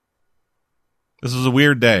was a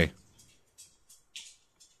weird day.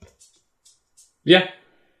 Yeah.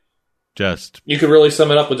 You could really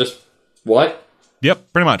sum it up with just, what?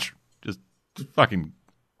 Yep, pretty much. Just fucking,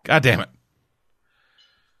 God damn it.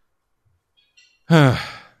 That's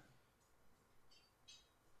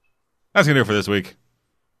going to do it for this week.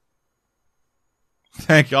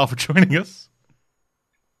 Thank you all for joining us.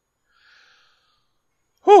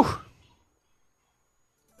 Whew.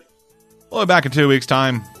 We'll be back in 2 weeks'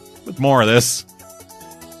 time with more of this.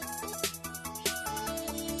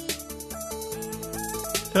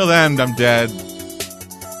 Till then, I'm dead.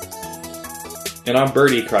 And I'm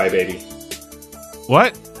Birdie Crybaby.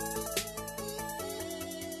 What?